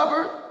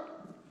stubborn,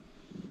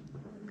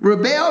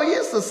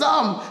 rebellious, or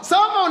some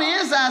on the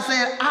inside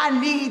said, I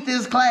need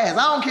this class.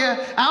 I don't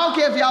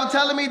care if y'all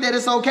telling me that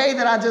it's okay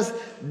that I just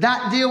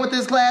not deal with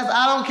this class.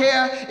 I don't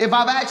care if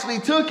I've actually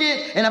took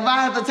it, and if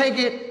I have to take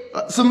it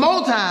some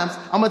more times,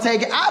 I'm going to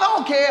take it. I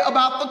don't care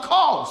about the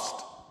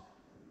cost.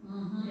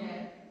 Mm-hmm.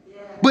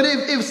 But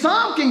if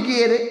some can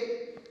get it,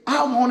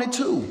 I want it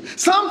too.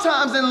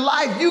 Sometimes in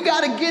life, you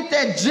got to get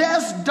that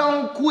just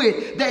don't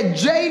quit, that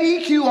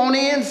JDQ on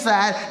the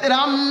inside, that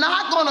I'm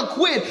not going to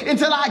quit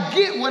until I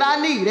get what I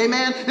need.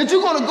 Amen. That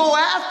you're going to go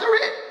after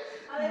it.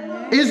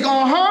 It's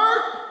going to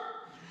hurt.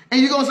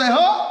 And you're going to say,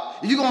 huh?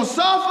 You're going to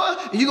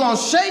suffer. You're going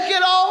to shake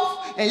it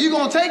off. and you're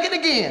going to take it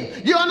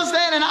again. You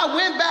understand? And I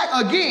went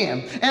back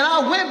again, and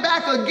I went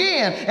back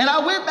again, and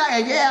I went back,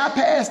 and yeah, I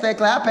passed that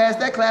class. I passed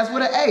that class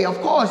with an A.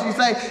 Of course, you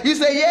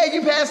say, yeah,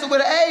 you passed it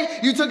with an A.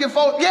 You took it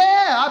 4.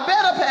 Yeah, I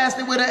better passed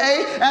it with an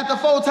A after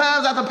 4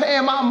 times after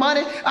paying my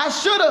money. I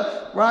should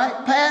have,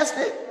 right, passed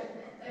it.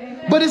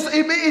 But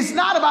it's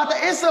not about that.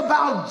 It's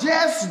about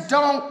just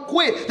don't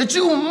quit. That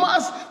you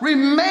must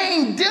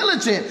remain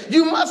diligent.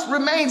 You must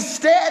remain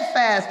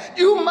steadfast.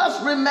 You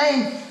must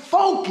remain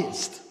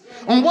focused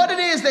on what it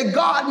is that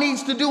God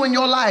needs to do in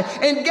your life.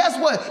 And guess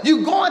what?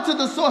 You're going to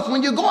the source.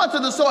 When you're going to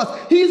the source,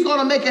 he's going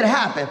to make it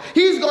happen.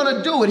 He's going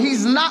to do it.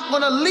 He's not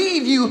going to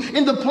leave you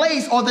in the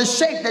place or the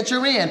shape that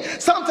you're in.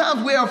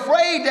 Sometimes we're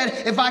afraid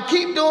that if I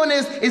keep doing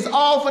this, it's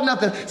all for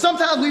nothing.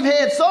 Sometimes we've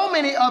had so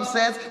many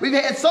upsets. We've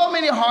had so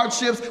many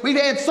hardships. We've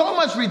had so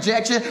much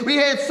rejection.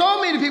 We've had so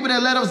many people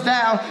that let us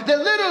down that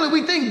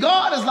literally we think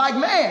God is like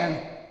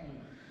man.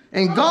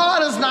 And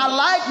God is not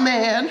like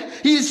man.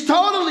 He's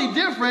totally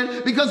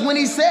different, because when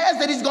he says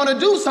that he's going to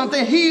do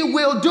something, he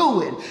will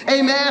do it.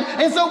 Amen.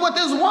 And so what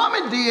this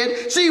woman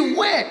did, she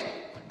went,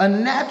 a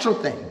natural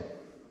thing,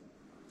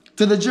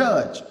 to the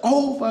judge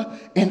over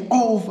and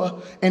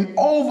over and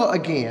over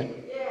again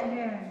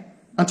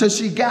until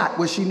she got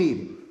what she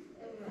needed.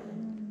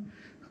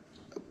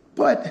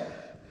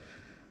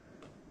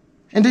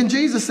 And then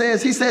Jesus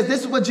says, he says,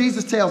 this is what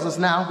Jesus tells us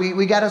now.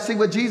 We got to see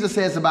what Jesus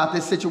says about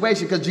this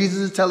situation, because Jesus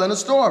is telling a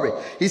story.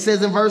 He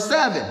says in verse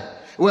 7,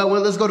 well,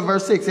 let's go to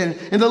verse 6.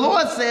 And the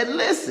Lord said,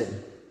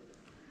 listen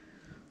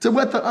to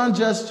what the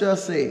unjust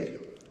just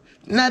said.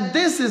 Now,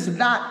 this is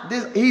not,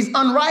 he's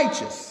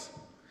unrighteous.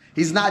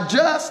 He's not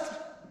just.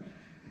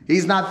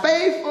 He's not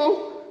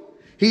faithful.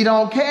 He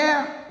don't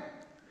care.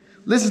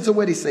 Listen to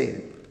what he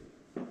said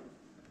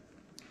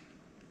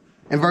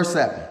in verse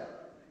 7.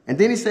 And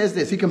then he says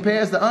this. He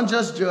compares the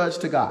unjust judge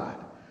to God,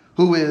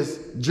 who is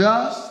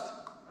just,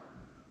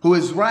 who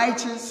is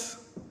righteous,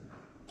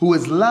 who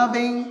is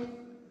loving,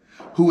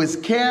 who is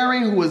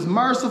caring, who is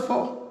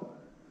merciful.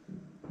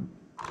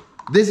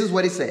 This is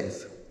what he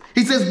says.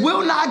 He says,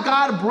 will not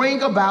God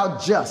bring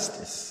about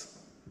justice?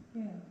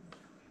 Yeah.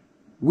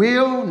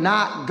 Will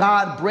not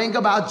God bring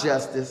about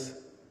justice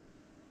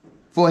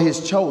for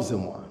his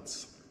chosen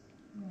ones,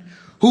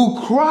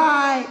 who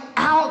cry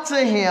out to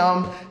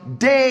him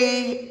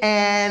day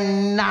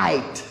and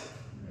night?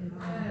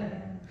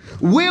 Amen.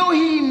 Will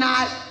he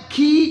not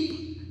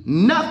keep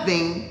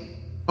nothing?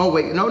 Oh,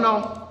 wait,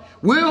 no.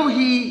 Will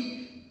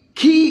he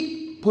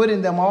keep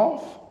putting them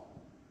off?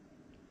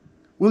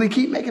 Will he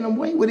keep making them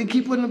wait? Will he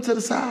keep putting them to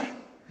the side?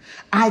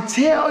 I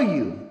tell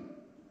you,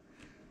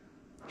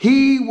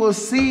 he will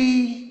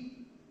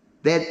see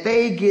that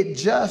they get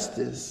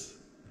justice,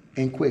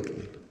 and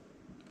quickly.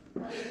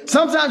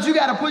 Sometimes you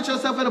got to put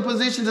yourself in a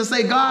position to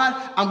say,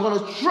 God, I'm going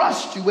to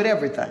trust you with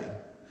everything.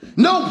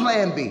 No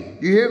plan B.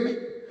 You hear me?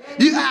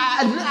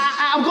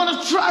 I'm going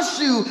to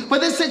trust you for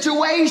this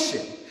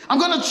situation. I'm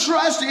going to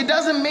trust you. It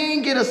doesn't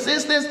mean get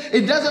assistance.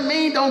 It doesn't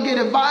mean don't get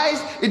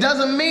advice. It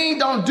doesn't mean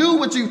don't do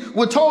what you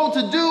were told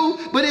to do.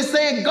 But it's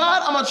saying,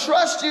 God, I'm going to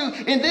trust you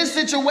in this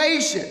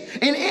situation.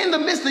 And in the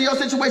midst of your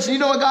situation, you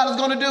know what God is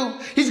going to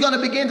do? He's going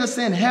to begin to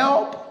send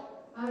help.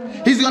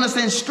 He's going to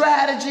send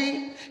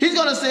strategy. He's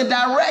going to send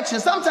direction.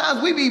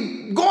 Sometimes we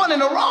be going in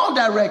the wrong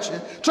direction,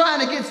 trying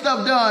to get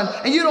stuff done,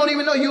 and you don't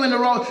even know you in the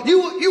wrong.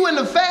 You in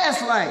the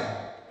fast lane,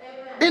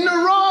 in the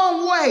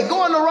wrong way,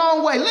 going the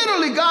wrong way.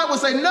 Literally, God will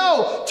say,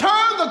 no,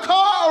 turn the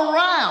car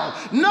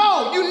around.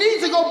 No, you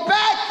need to go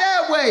back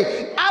that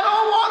way. I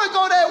don't want to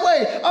go that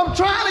way. I'm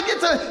trying to get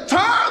to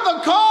turn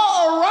the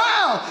car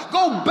around.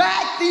 Go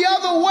back the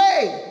other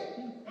way.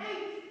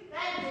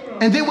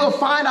 And then we'll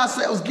find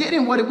ourselves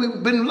getting what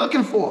we've been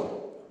looking for.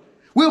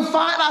 We'll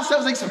find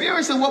ourselves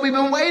experiencing what we've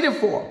been waiting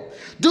for.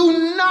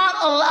 Do not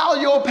allow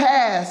your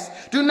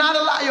past. Do not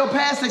allow your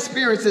past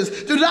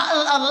experiences. Do not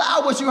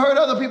allow what you heard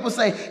other people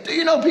say. Do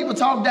you know people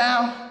talk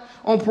down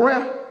on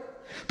prayer?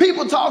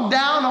 People talk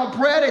down on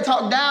prayer. They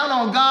talk down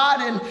on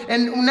God.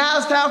 And now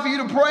it's time for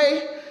you to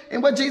pray.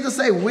 And what Jesus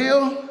say,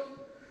 will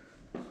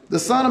the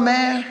Son of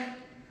Man,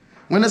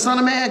 when the Son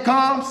of Man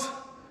comes,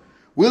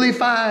 will he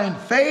find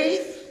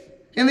faith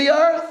in the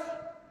earth?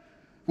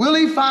 Will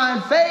he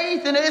find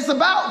faith? And it's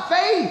about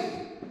faith.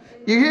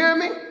 You hear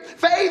me?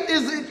 Faith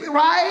is,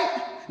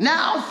 right?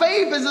 Now,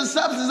 faith is the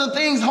substance of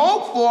things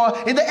hoped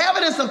for and the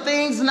evidence of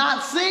things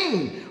not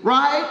seen,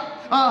 right?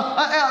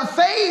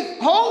 Faith,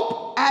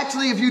 hope,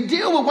 actually, if you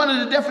deal with one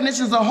of the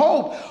definitions of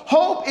hope,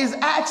 hope is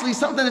actually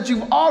something that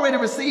you've already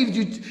received.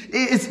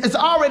 It's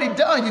already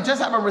done. You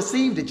just haven't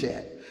received it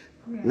yet.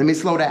 Let me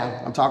slow down.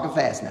 I'm talking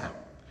fast now.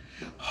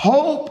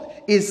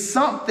 Hope is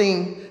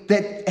something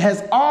that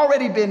has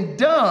already been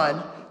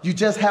done. You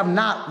just have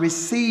not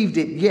received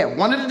it yet.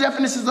 One of the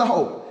definitions of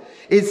hope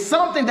is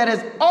something that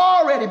has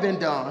already been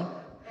done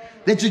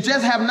that you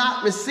just have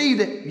not received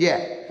it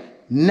yet.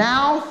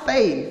 Now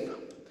faith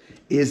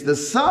is the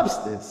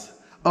substance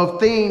of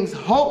things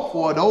hoped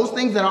for, those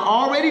things that are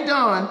already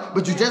done,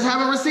 but you just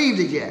haven't received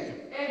it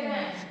yet.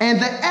 Amen.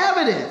 And the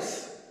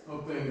evidence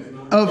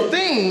of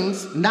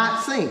things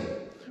not seen.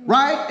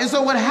 Right? And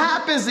so what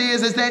happens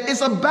is that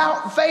it's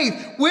about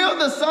faith. Will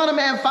the Son of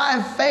Man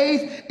find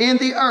faith in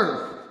the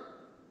earth?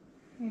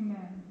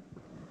 Amen.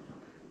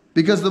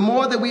 Because the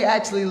more that we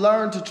actually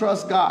learn to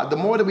trust God, the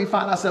more that we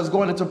find ourselves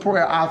going into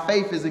prayer, our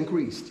faith is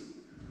increased.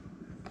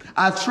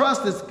 Our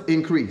trust is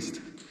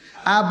increased.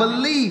 Our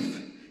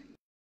belief.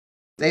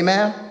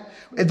 Amen.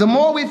 The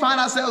more we find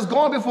ourselves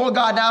going before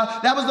God. Now,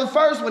 that was the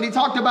first one. He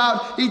talked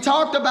about a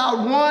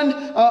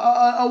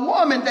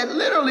woman that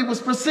literally was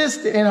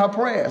persistent in her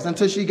prayers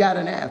until she got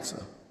an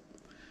answer.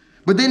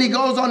 But then he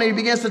goes on and he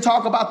begins to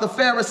talk about the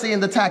Pharisee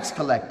and the tax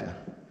collector.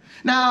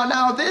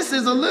 Now this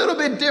is a little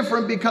bit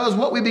different, because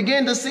what we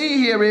begin to see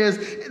here is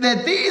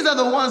that these are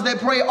the ones that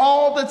pray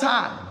all the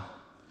time.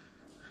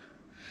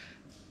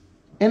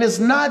 And it's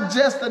not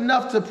just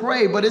enough to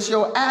pray, but it's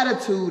your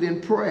attitude in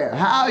prayer.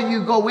 How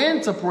you go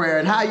into prayer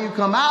and how you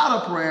come out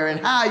of prayer and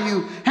how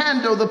you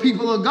handle the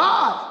people of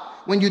God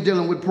when you're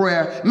dealing with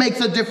prayer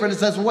makes a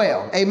difference as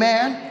well.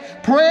 Amen.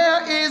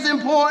 Prayer is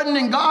important,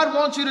 and God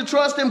wants you to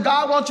trust him.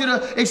 God wants you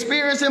to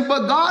experience him,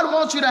 but God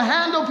wants you to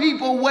handle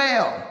people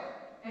well.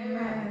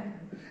 Amen.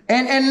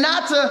 And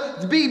not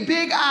to be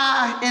big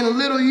I and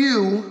little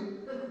you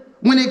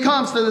when it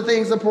comes to the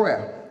things of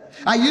prayer.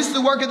 I used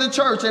to work at the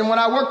church, and when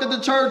I worked at the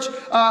church,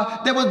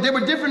 there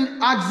were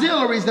different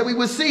auxiliaries that we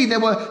would see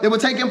that were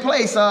taking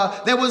place.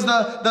 There was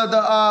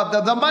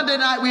the Monday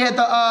night, we had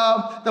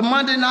the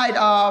Monday night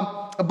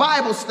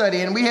Bible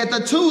study, and we had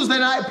the Tuesday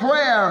night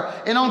prayer.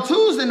 And on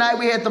Tuesday night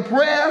we had the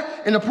prayer,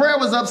 and the prayer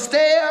was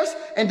upstairs,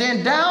 and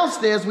then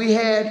downstairs we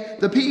had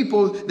the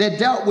people that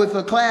dealt with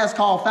a class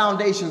called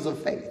Foundations of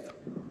Faith.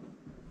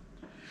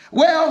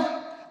 Well,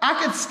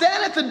 I could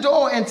stand at the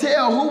door and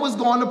tell who was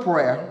going to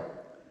prayer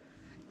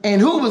and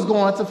who was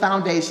going to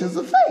Foundations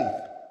of Faith.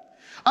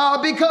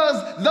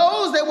 Because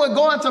those that were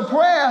going to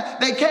prayer,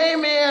 they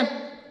came in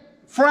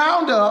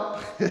frowned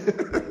up, looking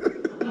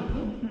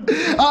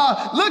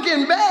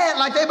bad,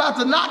 like they about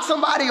to knock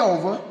somebody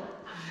over,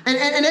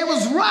 and they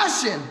was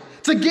rushing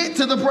to get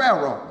to the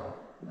prayer room.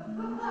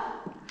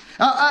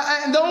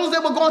 And those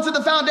that were going to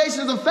the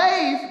Foundations of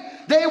Faith,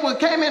 they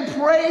came and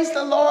praised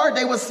the Lord.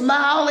 They were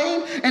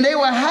smiling, and they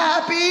were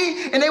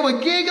happy, and they were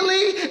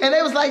giggly, and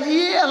they was like,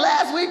 yeah,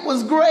 last week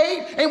was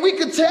great. And we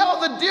could tell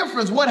the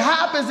difference. What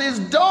happens is,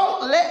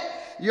 don't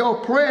let your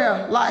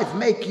prayer life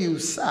make you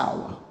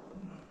sour.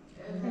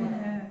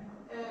 Amen.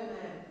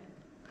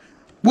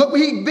 What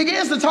he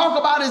begins to talk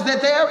about is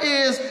that there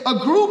is a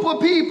group of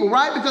people,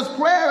 right? Because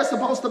prayer is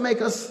supposed to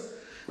make us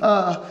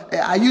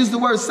I use the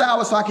word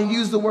sour so I can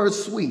use the word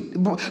sweet.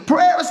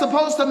 Prayer is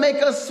supposed to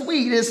make us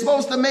sweet. It's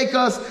supposed to make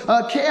us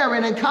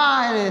caring and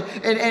kind.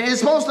 And it's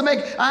supposed to make,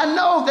 I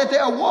know that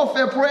there are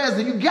warfare prayers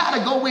that you got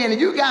to go in and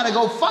you got to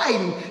go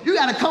fighting. You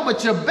got to come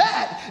with your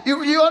bat.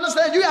 You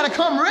understand? You got to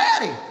come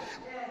ready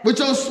with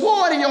your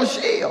sword and your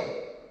shield.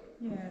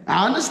 Yes.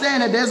 I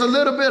understand that there's a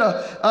little bit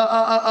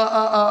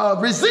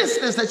of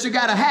resistance that you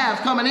got to have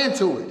coming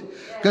into it.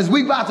 Because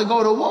we about to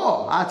go to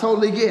war. I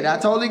totally get it.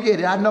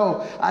 I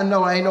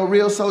know ain't no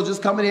real soldiers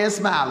coming in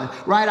smiling.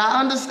 Right?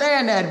 I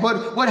understand that.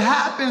 But what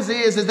happens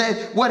is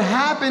that what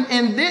happened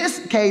in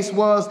this case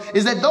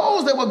is that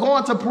those that were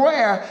going to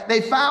prayer, they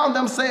found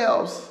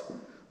themselves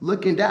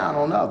looking down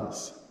on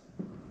others.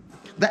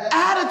 The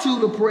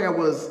attitude of prayer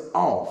was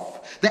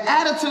off. The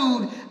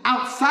attitude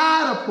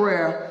outside of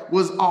prayer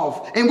was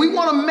off. And we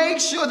want to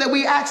make sure that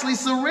we actually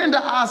surrender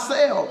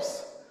ourselves,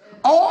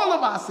 all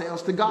of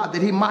ourselves, to God,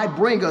 that he might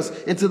bring us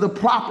into the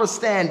proper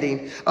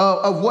standing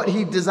of what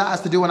he desires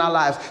to do in our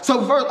lives.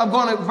 So I'm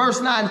going to verse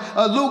 9,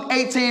 Luke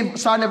 18,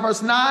 starting at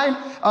verse 9.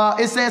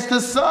 It says,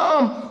 to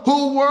some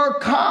who were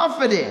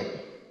confident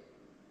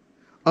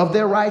of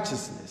their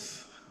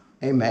righteousness.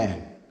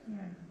 Amen.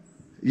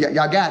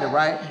 Y'all got it,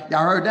 right?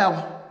 Y'all heard that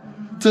one?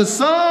 Mm-hmm. To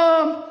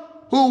some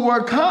who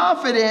were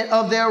confident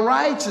of their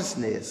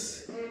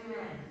righteousness.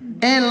 Amen.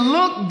 And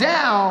looked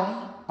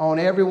down on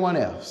everyone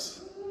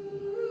else.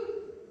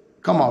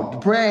 Come on, the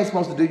prayer ain't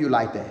supposed to do you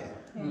like that.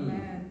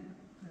 Amen.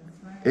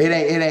 That's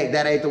right.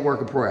 That ain't the work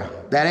of prayer.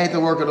 That ain't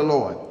the work of the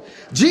Lord.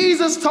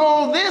 Jesus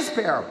told this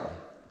parable.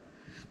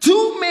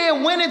 2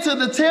 men went into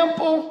the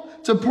temple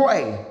to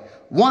pray,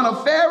 one a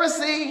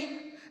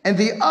Pharisee and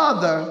the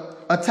other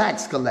a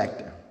tax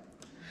collector.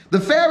 The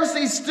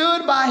Pharisee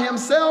stood by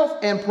himself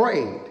and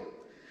prayed,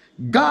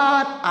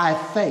 God, I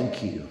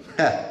thank you.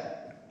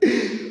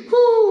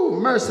 Whoo,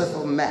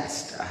 merciful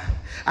master.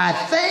 I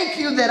thank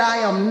you that I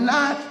am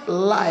not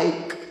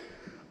like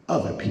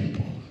other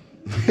people.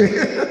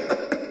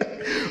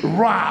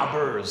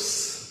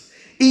 Robbers,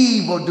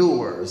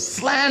 evildoers,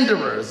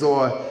 slanderers,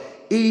 or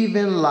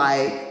even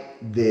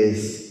like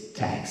this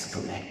tax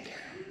collector.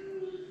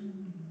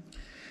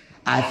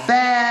 I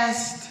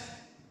fast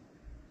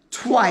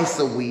twice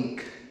a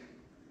week,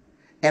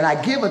 and I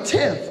give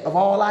 1/10 of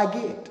all I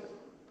get.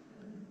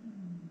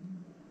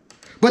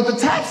 But the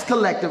tax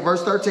collector,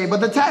 verse 13,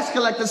 but the tax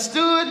collector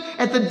stood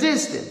at the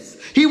distance.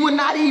 He would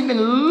not even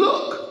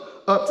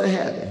look up to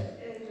heaven,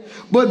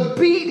 but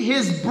beat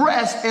his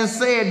breast and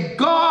said,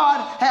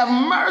 God, have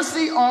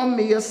mercy on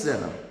me, a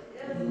sinner.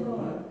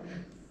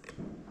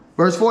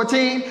 Verse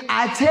 14,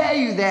 I tell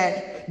you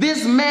that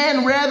this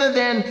man rather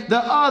than the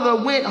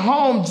other went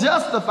home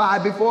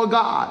justified before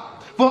God.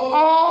 For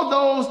all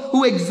those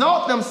who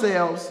exalt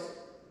themselves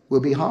will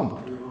be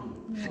humbled,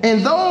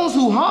 and those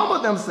who humble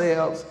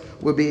themselves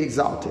will be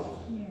exalted.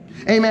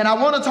 Amen. I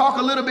want to talk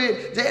a little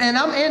bit, and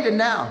I'm ending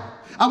now.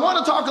 I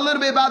want to talk a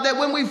little bit about that.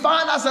 When we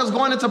find ourselves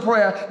going into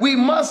prayer, we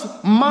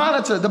must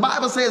monitor. The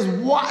Bible says,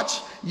 watch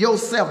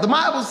yourself. The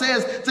Bible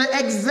says to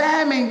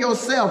examine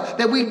yourself,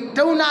 that we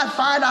do not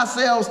find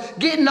ourselves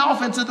getting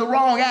off into the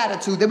wrong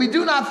attitude, that we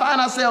do not find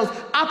ourselves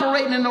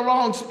operating in the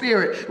wrong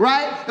spirit,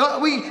 right?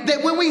 That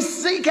when we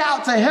seek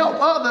out to help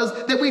others,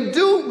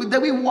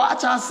 that we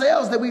watch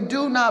ourselves, that we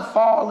do not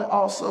fall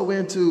also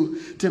into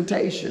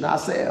temptation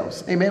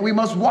ourselves. Amen. We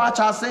must watch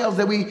ourselves,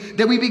 that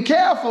we be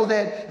careful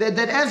that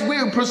as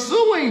we're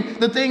pursuing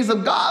the things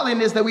of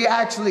godliness, that we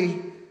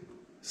actually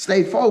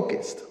stay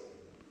focused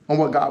on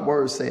what God's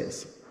word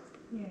says.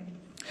 Yeah.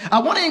 I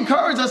want to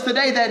encourage us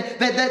today that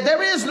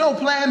there is no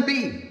plan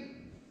B.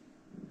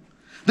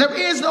 There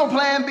is no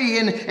plan B.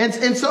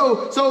 And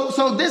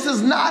so this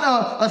is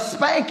not a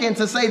spanking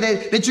to say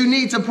that you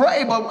need to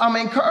pray, but I'm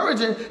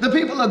encouraging the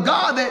people of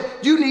God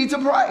that you need to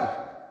pray.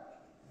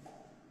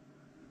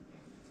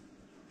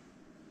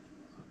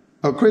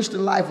 A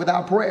Christian life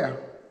without prayer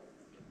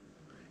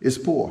is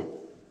poor.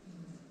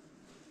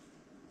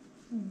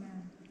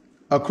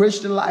 A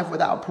Christian life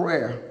without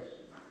prayer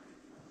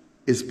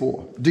is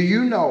poor. Do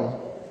you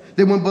know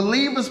that when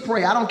believers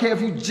pray, I don't care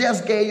if you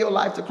just gave your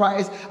life to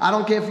Christ, I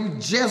don't care if you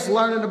just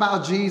learning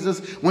about Jesus,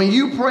 when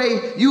you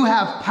pray, you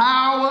have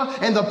power,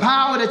 and the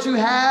power that you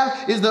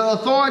have is the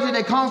authority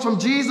that comes from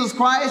Jesus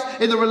Christ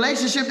in the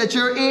relationship that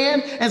you're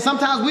in. And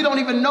sometimes we don't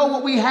even know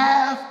what we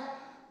have.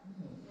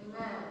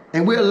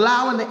 And we're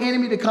allowing the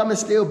enemy to come and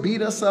still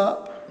beat us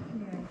up,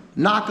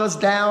 knock us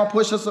down,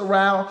 push us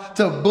around,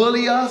 to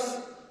bully us,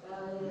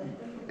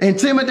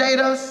 intimidate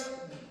us.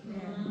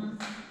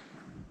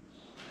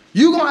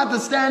 You're going to have to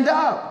stand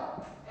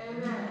up.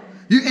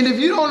 And if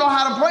you don't know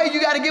how to pray, you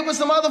got to get with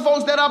some other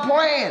folks that are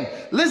praying.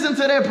 Listen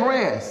to their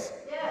prayers.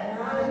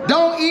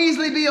 Don't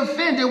easily be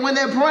offended when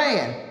they're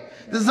praying.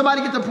 Does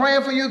somebody get to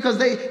praying for you because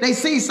they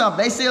see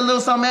something? They see a little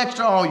something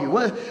extra on you.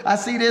 What? I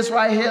see this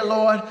right here,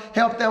 Lord.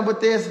 Help them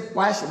with this.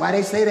 Why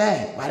they say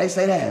that? Why they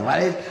say that?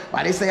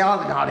 Why they say all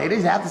that? No, they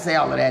didn't have to say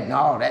all of that.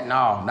 No.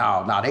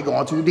 They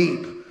going too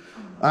deep.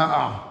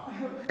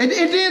 And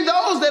then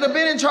those that have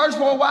been in church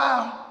for a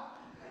while,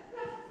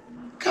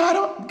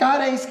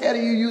 God ain't scared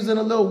of you using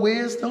a little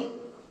wisdom.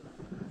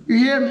 You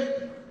hear me?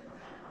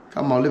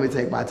 Come on, let me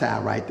take my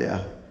time right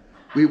there.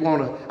 We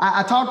want to.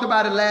 I talked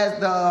about it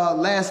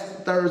last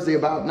Thursday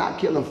about not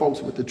killing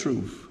folks with the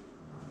truth.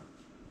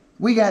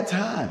 We got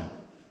time.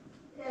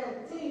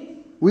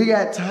 We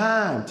got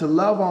time to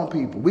love on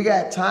people. We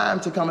got time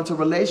to come into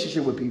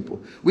relationship with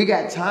people. We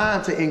got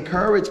time to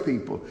encourage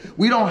people.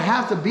 We don't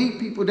have to beat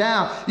people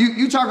down.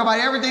 You talk about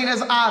everything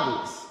that's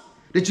obvious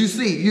that you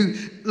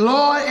see.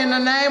 Lord, in the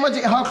name of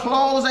Jesus, her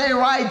clothes ain't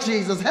right,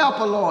 Jesus. Help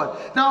her, Lord.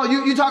 No,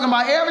 you talking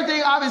about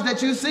everything obvious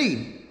that you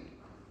see.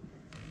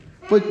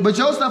 But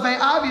your stuff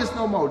ain't obvious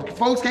no more.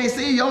 Folks can't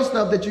see your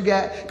stuff that you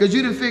got because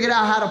you done figured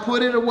out how to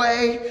put it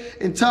away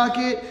and tuck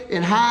it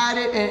and hide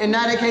it, and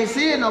now they can't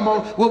see it no more.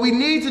 What we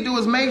need to do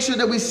is make sure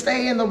that we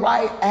stay in the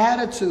right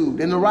attitude,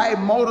 in the right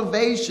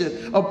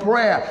motivation of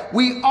prayer.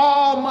 We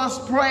all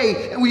must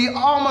pray, and we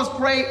all must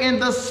pray in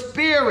the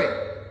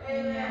Spirit.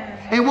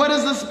 And what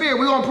is the Spirit?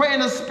 We're going to pray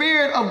in the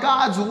Spirit of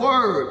God's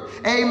Word.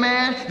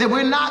 Amen. That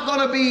we're not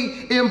going to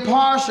be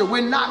impartial.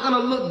 We're not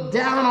going to look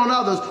down on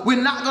others.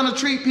 We're not going to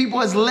treat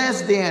people as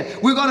less than.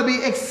 We're going to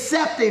be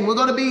accepting. We're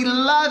going to be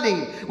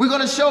loving. We're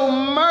going to show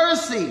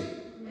mercy.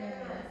 Yes.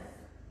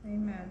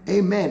 Amen.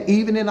 Amen.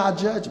 Even in our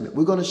judgment,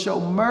 we're going to show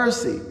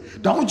mercy.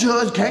 Don't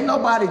judge. Can't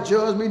nobody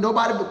judge me.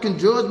 Nobody can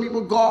judge me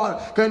but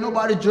God. Can't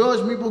nobody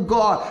judge me but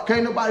God.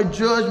 Can't nobody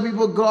judge me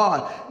but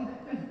God.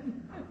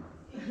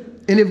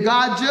 And if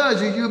God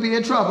judged you, you'll be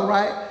in trouble,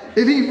 right?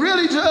 If he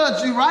really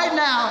judged you right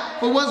now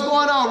for what's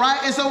going on,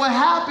 right? And so what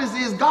happens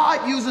is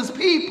God uses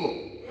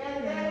people.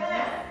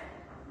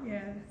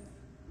 Yes.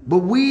 But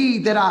we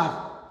that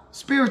are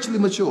spiritually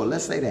mature,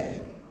 let's say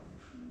that.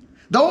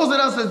 Those of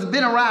us that's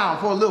been around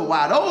for a little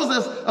while,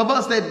 those of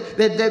us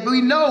that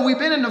we know we've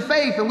been in the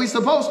faith and we're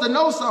supposed to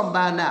know something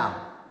by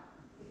now.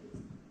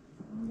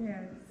 Yes.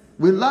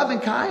 With loving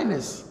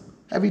kindness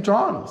have he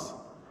drawn us.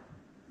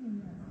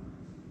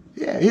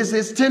 Yeah,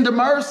 his tender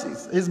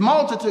mercies, his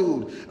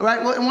multitude, right?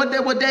 And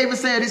what David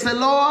said, he said,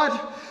 Lord,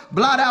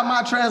 blot out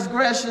my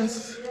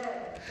transgressions.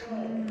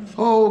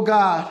 Oh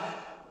God,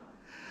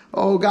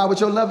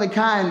 with your loving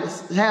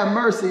kindness, have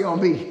mercy on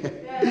me.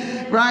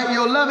 Right?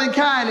 Your loving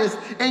kindness.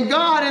 And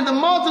God, in the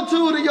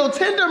multitude of your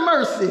tender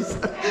mercies,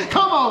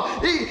 come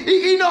on,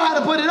 he know how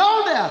to put it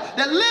on there.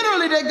 That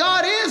literally that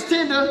God is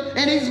tender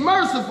and he's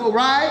merciful,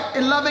 right?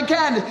 In loving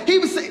kindness.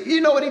 You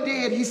know what he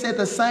did? He said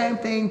the same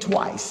thing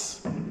twice.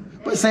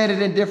 but said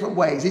it in different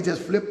ways. He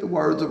just flipped the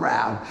words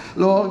around.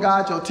 Lord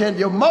God,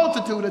 your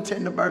multitude of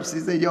tender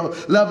mercies and your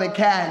loving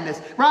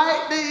kindness.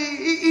 Right?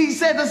 He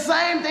said the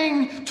same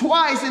thing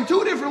twice in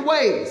two different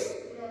ways.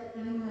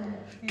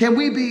 Can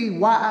we be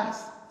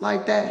wise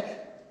like that?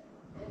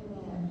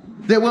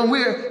 That when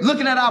we're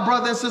looking at our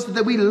brother and sister,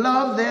 that we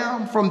love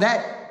them from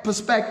that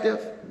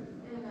perspective.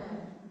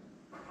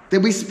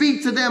 That we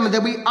speak to them and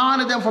that we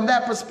honor them from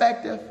that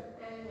perspective.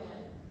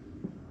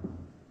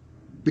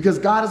 Because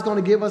God is going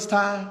to give us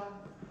time.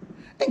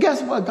 And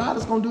guess what? God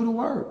is going to do the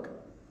work.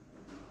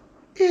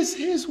 It's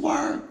his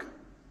work.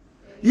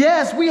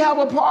 Yes, we have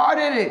a part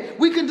in it.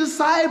 We can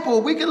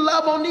disciple. We can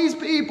love on these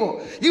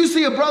people. You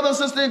see a brother or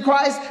sister in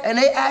Christ and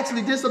they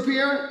actually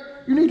disappearing,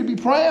 you need to be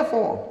praying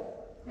for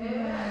them.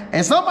 Amen.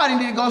 And somebody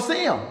need to go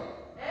see them.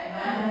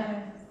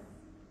 Amen.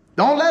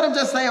 Don't let them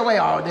just say away,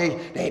 oh, they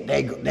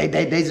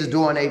just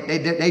doing,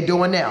 they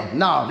doing them.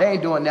 No, they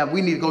ain't doing them.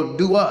 We need to go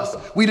do us.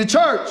 We the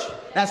church.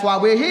 That's why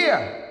we're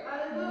here.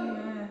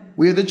 Hallelujah.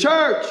 We're the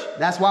church.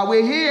 That's why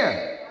we're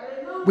here.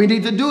 Hallelujah. We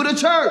need to do the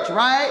church,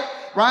 right?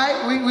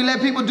 Right? We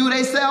let people do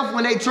themselves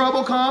when they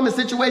trouble come and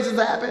situations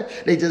happen.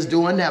 They just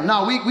doing them.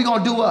 No, we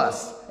going to do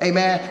us.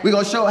 Amen. We're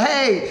going to show,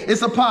 hey,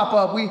 it's a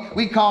pop-up.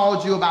 We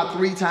called you about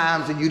 3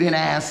 times and you didn't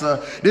answer.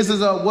 This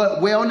is a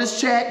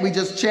wellness check. We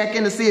just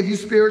checking to see if you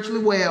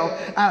spiritually well.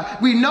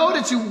 We know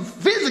that you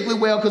physically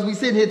well because we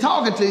sitting here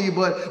talking to you,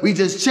 but we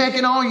just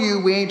checking on you.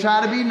 We ain't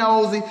trying to be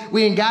nosy.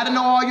 We ain't got to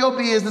know all your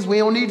business. We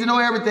don't need to know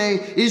everything.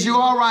 Is you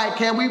all right?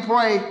 Can we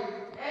pray? Amen.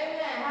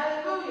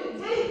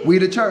 Hallelujah. We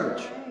the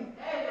church.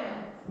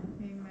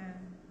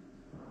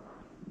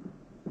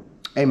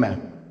 Amen.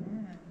 Amen.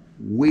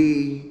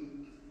 We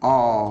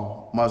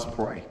all must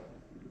pray.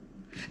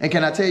 And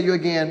can I tell you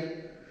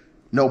again,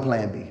 no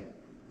plan B.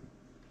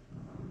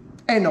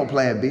 Ain't no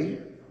plan B.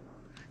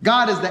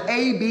 God is the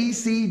A, B,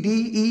 C,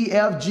 D, E,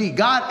 F, G.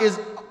 God is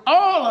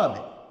all of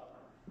it.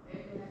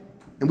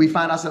 And we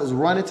find ourselves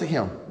running to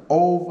him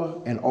over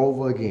and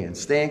over again,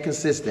 staying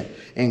consistent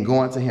and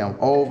going to him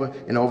over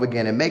and over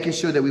again and making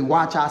sure that we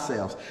watch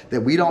ourselves,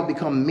 that we don't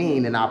become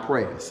mean in our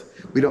prayers.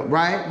 We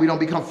don't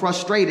become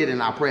frustrated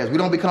in our prayers. We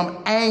don't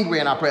become angry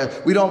in our prayers.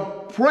 We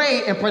don't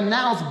pray and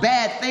pronounce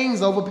bad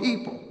things over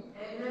people.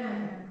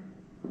 Amen.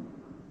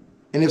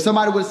 And if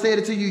somebody would have said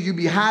it to you, you'd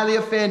be highly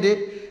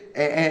offended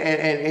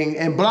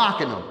and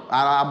blocking them.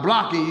 I'm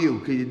blocking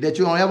you that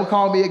you don't ever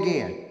call me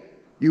again.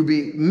 You'd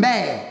be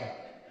mad.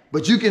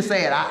 But you can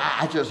say it.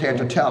 I just had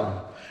to tell him.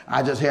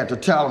 I just had to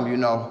tell him, you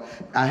know.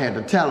 I had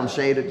to tell him,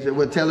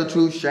 tell the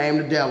truth, shame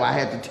the devil. I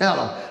had to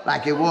tell him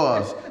like it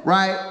was,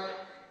 right?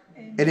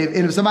 And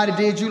if somebody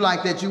did you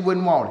like that, you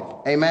wouldn't want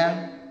it.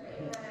 Amen?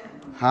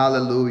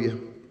 Hallelujah.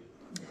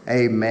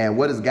 Amen.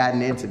 What has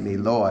gotten into me,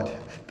 Lord?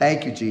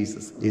 Thank you,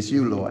 Jesus. It's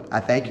you, Lord. I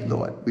thank you,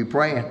 Lord. We're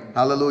praying.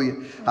 Hallelujah.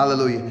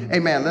 Hallelujah.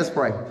 Amen. Let's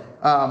pray.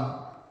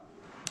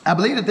 I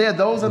believe that there are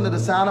those under the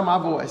sound of my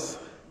voice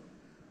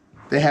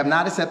that have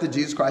not accepted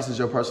Jesus Christ as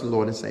your personal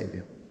Lord and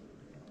Savior.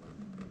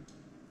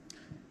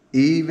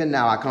 Even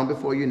now, I come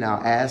before you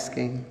now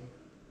asking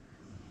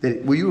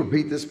that, will you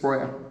repeat this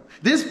prayer?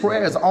 This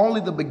prayer is only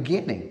the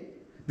beginning.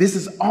 This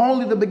is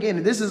only the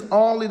beginning. This is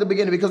only the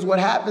beginning, because what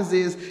happens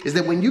is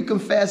that when you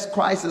confess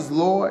Christ as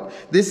Lord,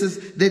 this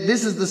is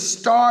the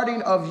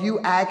starting of you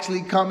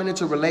actually coming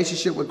into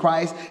relationship with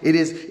Christ. It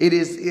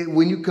is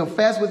when you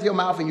confess with your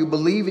mouth and you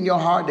believe in your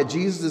heart that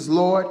Jesus is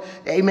Lord,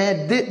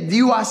 amen,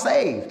 you are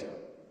saved.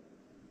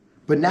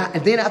 But now,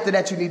 and then after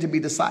that, you need to be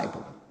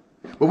discipled.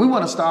 But we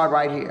want to start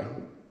right here.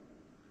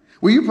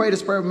 Will you pray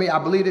this prayer with me? I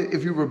believe that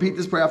if you repeat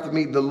this prayer after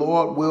me, the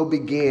Lord will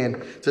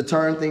begin to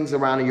turn things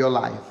around in your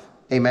life.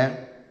 Amen.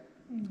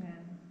 Amen.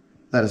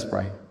 Let us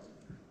pray.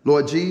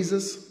 Lord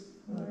Jesus,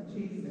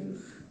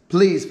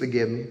 please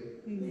forgive me,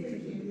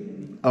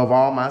 of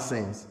all my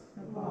sins.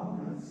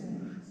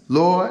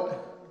 Lord,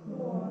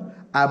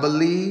 I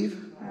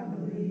believe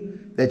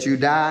that you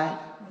died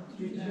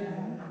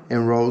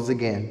and rose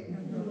again.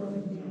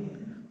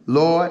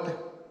 Lord,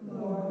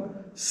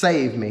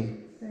 save me.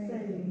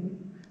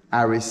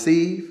 I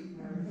receive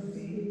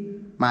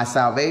my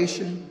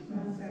salvation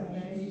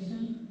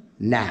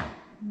now.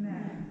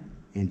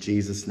 In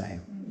Jesus'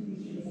 name.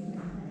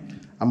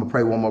 I'm going to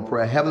pray one more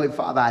prayer. Heavenly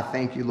Father, I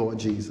thank you, Lord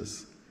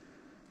Jesus.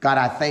 God,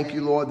 I thank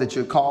you, Lord, that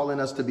you're calling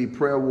us to be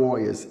prayer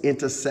warriors,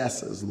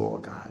 intercessors,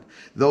 Lord God.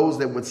 Those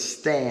that would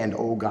stand,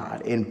 oh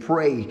God, and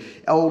pray,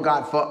 oh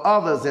God, for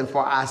others and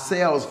for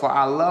ourselves, for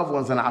our loved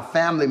ones and our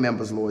family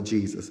members, Lord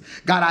Jesus.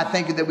 God, I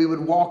thank you that we would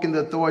walk in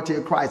the authority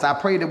of Christ. I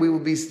pray that we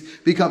would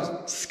become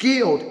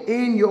skilled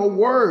in your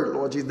word,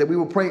 Lord Jesus, that we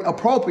will pray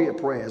appropriate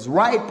prayers,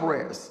 right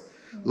prayers.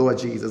 Lord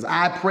Jesus,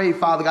 I pray,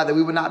 Father God, that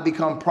we would not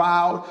become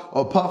proud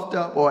or puffed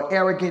up or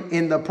arrogant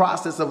in the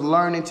process of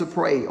learning to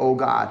pray, oh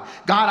God.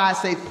 God, I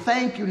say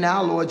thank you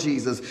now, Lord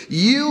Jesus.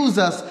 Use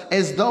us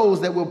as those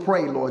that will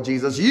pray, Lord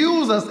Jesus.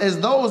 Use us as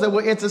those that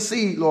will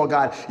intercede, Lord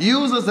God.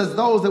 Use us as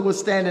those that will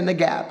stand in the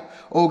gap.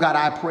 Oh God,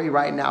 I pray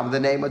right now in the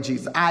name of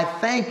Jesus. I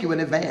thank you in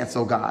advance,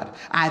 oh God.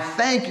 I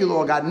thank you,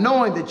 Lord God,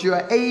 knowing that you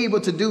are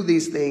able to do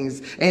these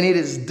things, and it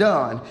is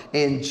done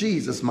in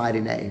Jesus'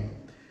 mighty name.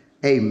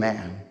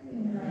 Amen.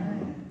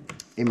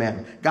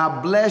 Amen.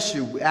 God bless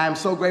you. I'm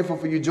so grateful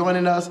for you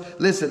joining us.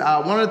 Listen,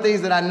 one of the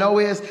things that I know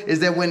is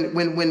that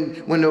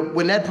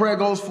when that prayer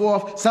goes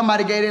forth,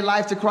 somebody gave their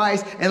life to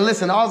Christ. And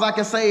listen, all I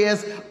can say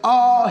is,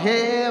 all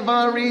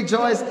heaven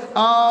rejoice,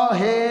 all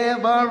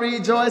heaven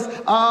rejoice,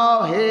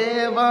 all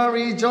heaven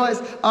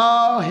rejoice,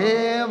 all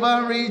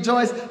heaven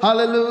rejoice.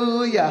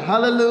 Hallelujah,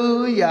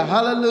 hallelujah,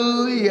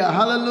 hallelujah,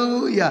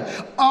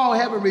 hallelujah. All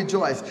heaven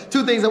rejoice.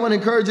 Two things I want to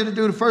encourage you to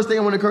do. The first thing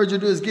I want to encourage you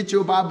to do is get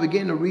your Bible,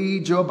 begin to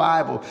read your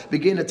Bible.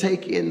 Begin to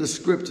take in the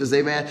scriptures,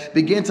 amen.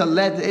 Begin to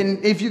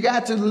and if you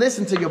got to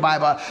listen to your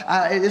Bible,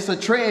 it's a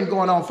trend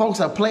going on. Folks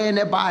are playing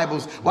their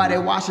Bibles while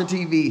they're watching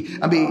TV.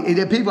 I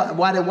mean, people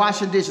while they're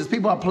washing dishes.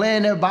 People are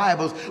playing their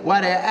Bibles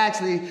while they're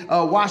actually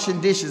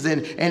washing dishes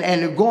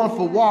and going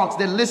for walks.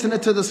 They're listening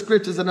to the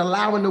scriptures and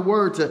allowing the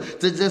word to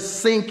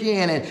just sink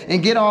in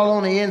and get all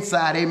on the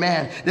inside,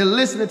 amen. They're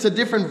listening to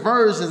different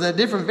versions and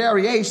different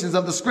variations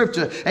of the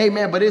scripture,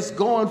 amen, but it's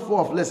going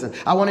forth. Listen,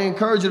 I want to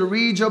encourage you to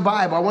read your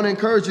Bible. I want to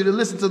encourage you to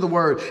listen to the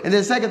word. And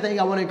the second thing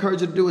I want to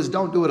encourage you to do is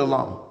don't do it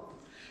alone.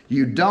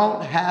 You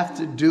don't have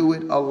to do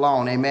it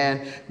alone.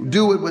 Amen.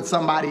 Do it with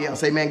somebody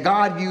else. Amen.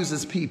 God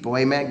uses people.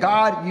 Amen.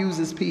 God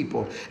uses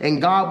people,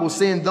 and God will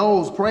send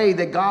those. Pray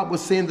that God will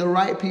send the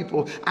right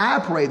people. I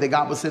pray that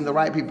God will send the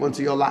right people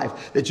into your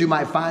life, that you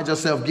might find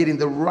yourself getting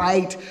the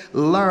right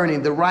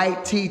learning, the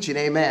right teaching.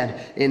 Amen.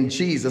 In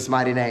Jesus'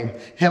 mighty name.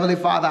 Heavenly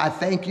Father, I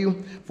thank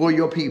you for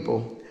your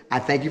people. I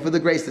thank you for the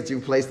grace that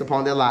you've placed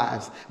upon their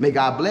lives. May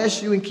God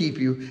bless you and keep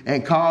you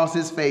and cause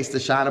his face to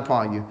shine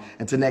upon you.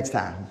 Until next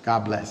time,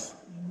 God bless.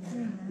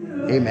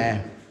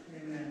 Amen.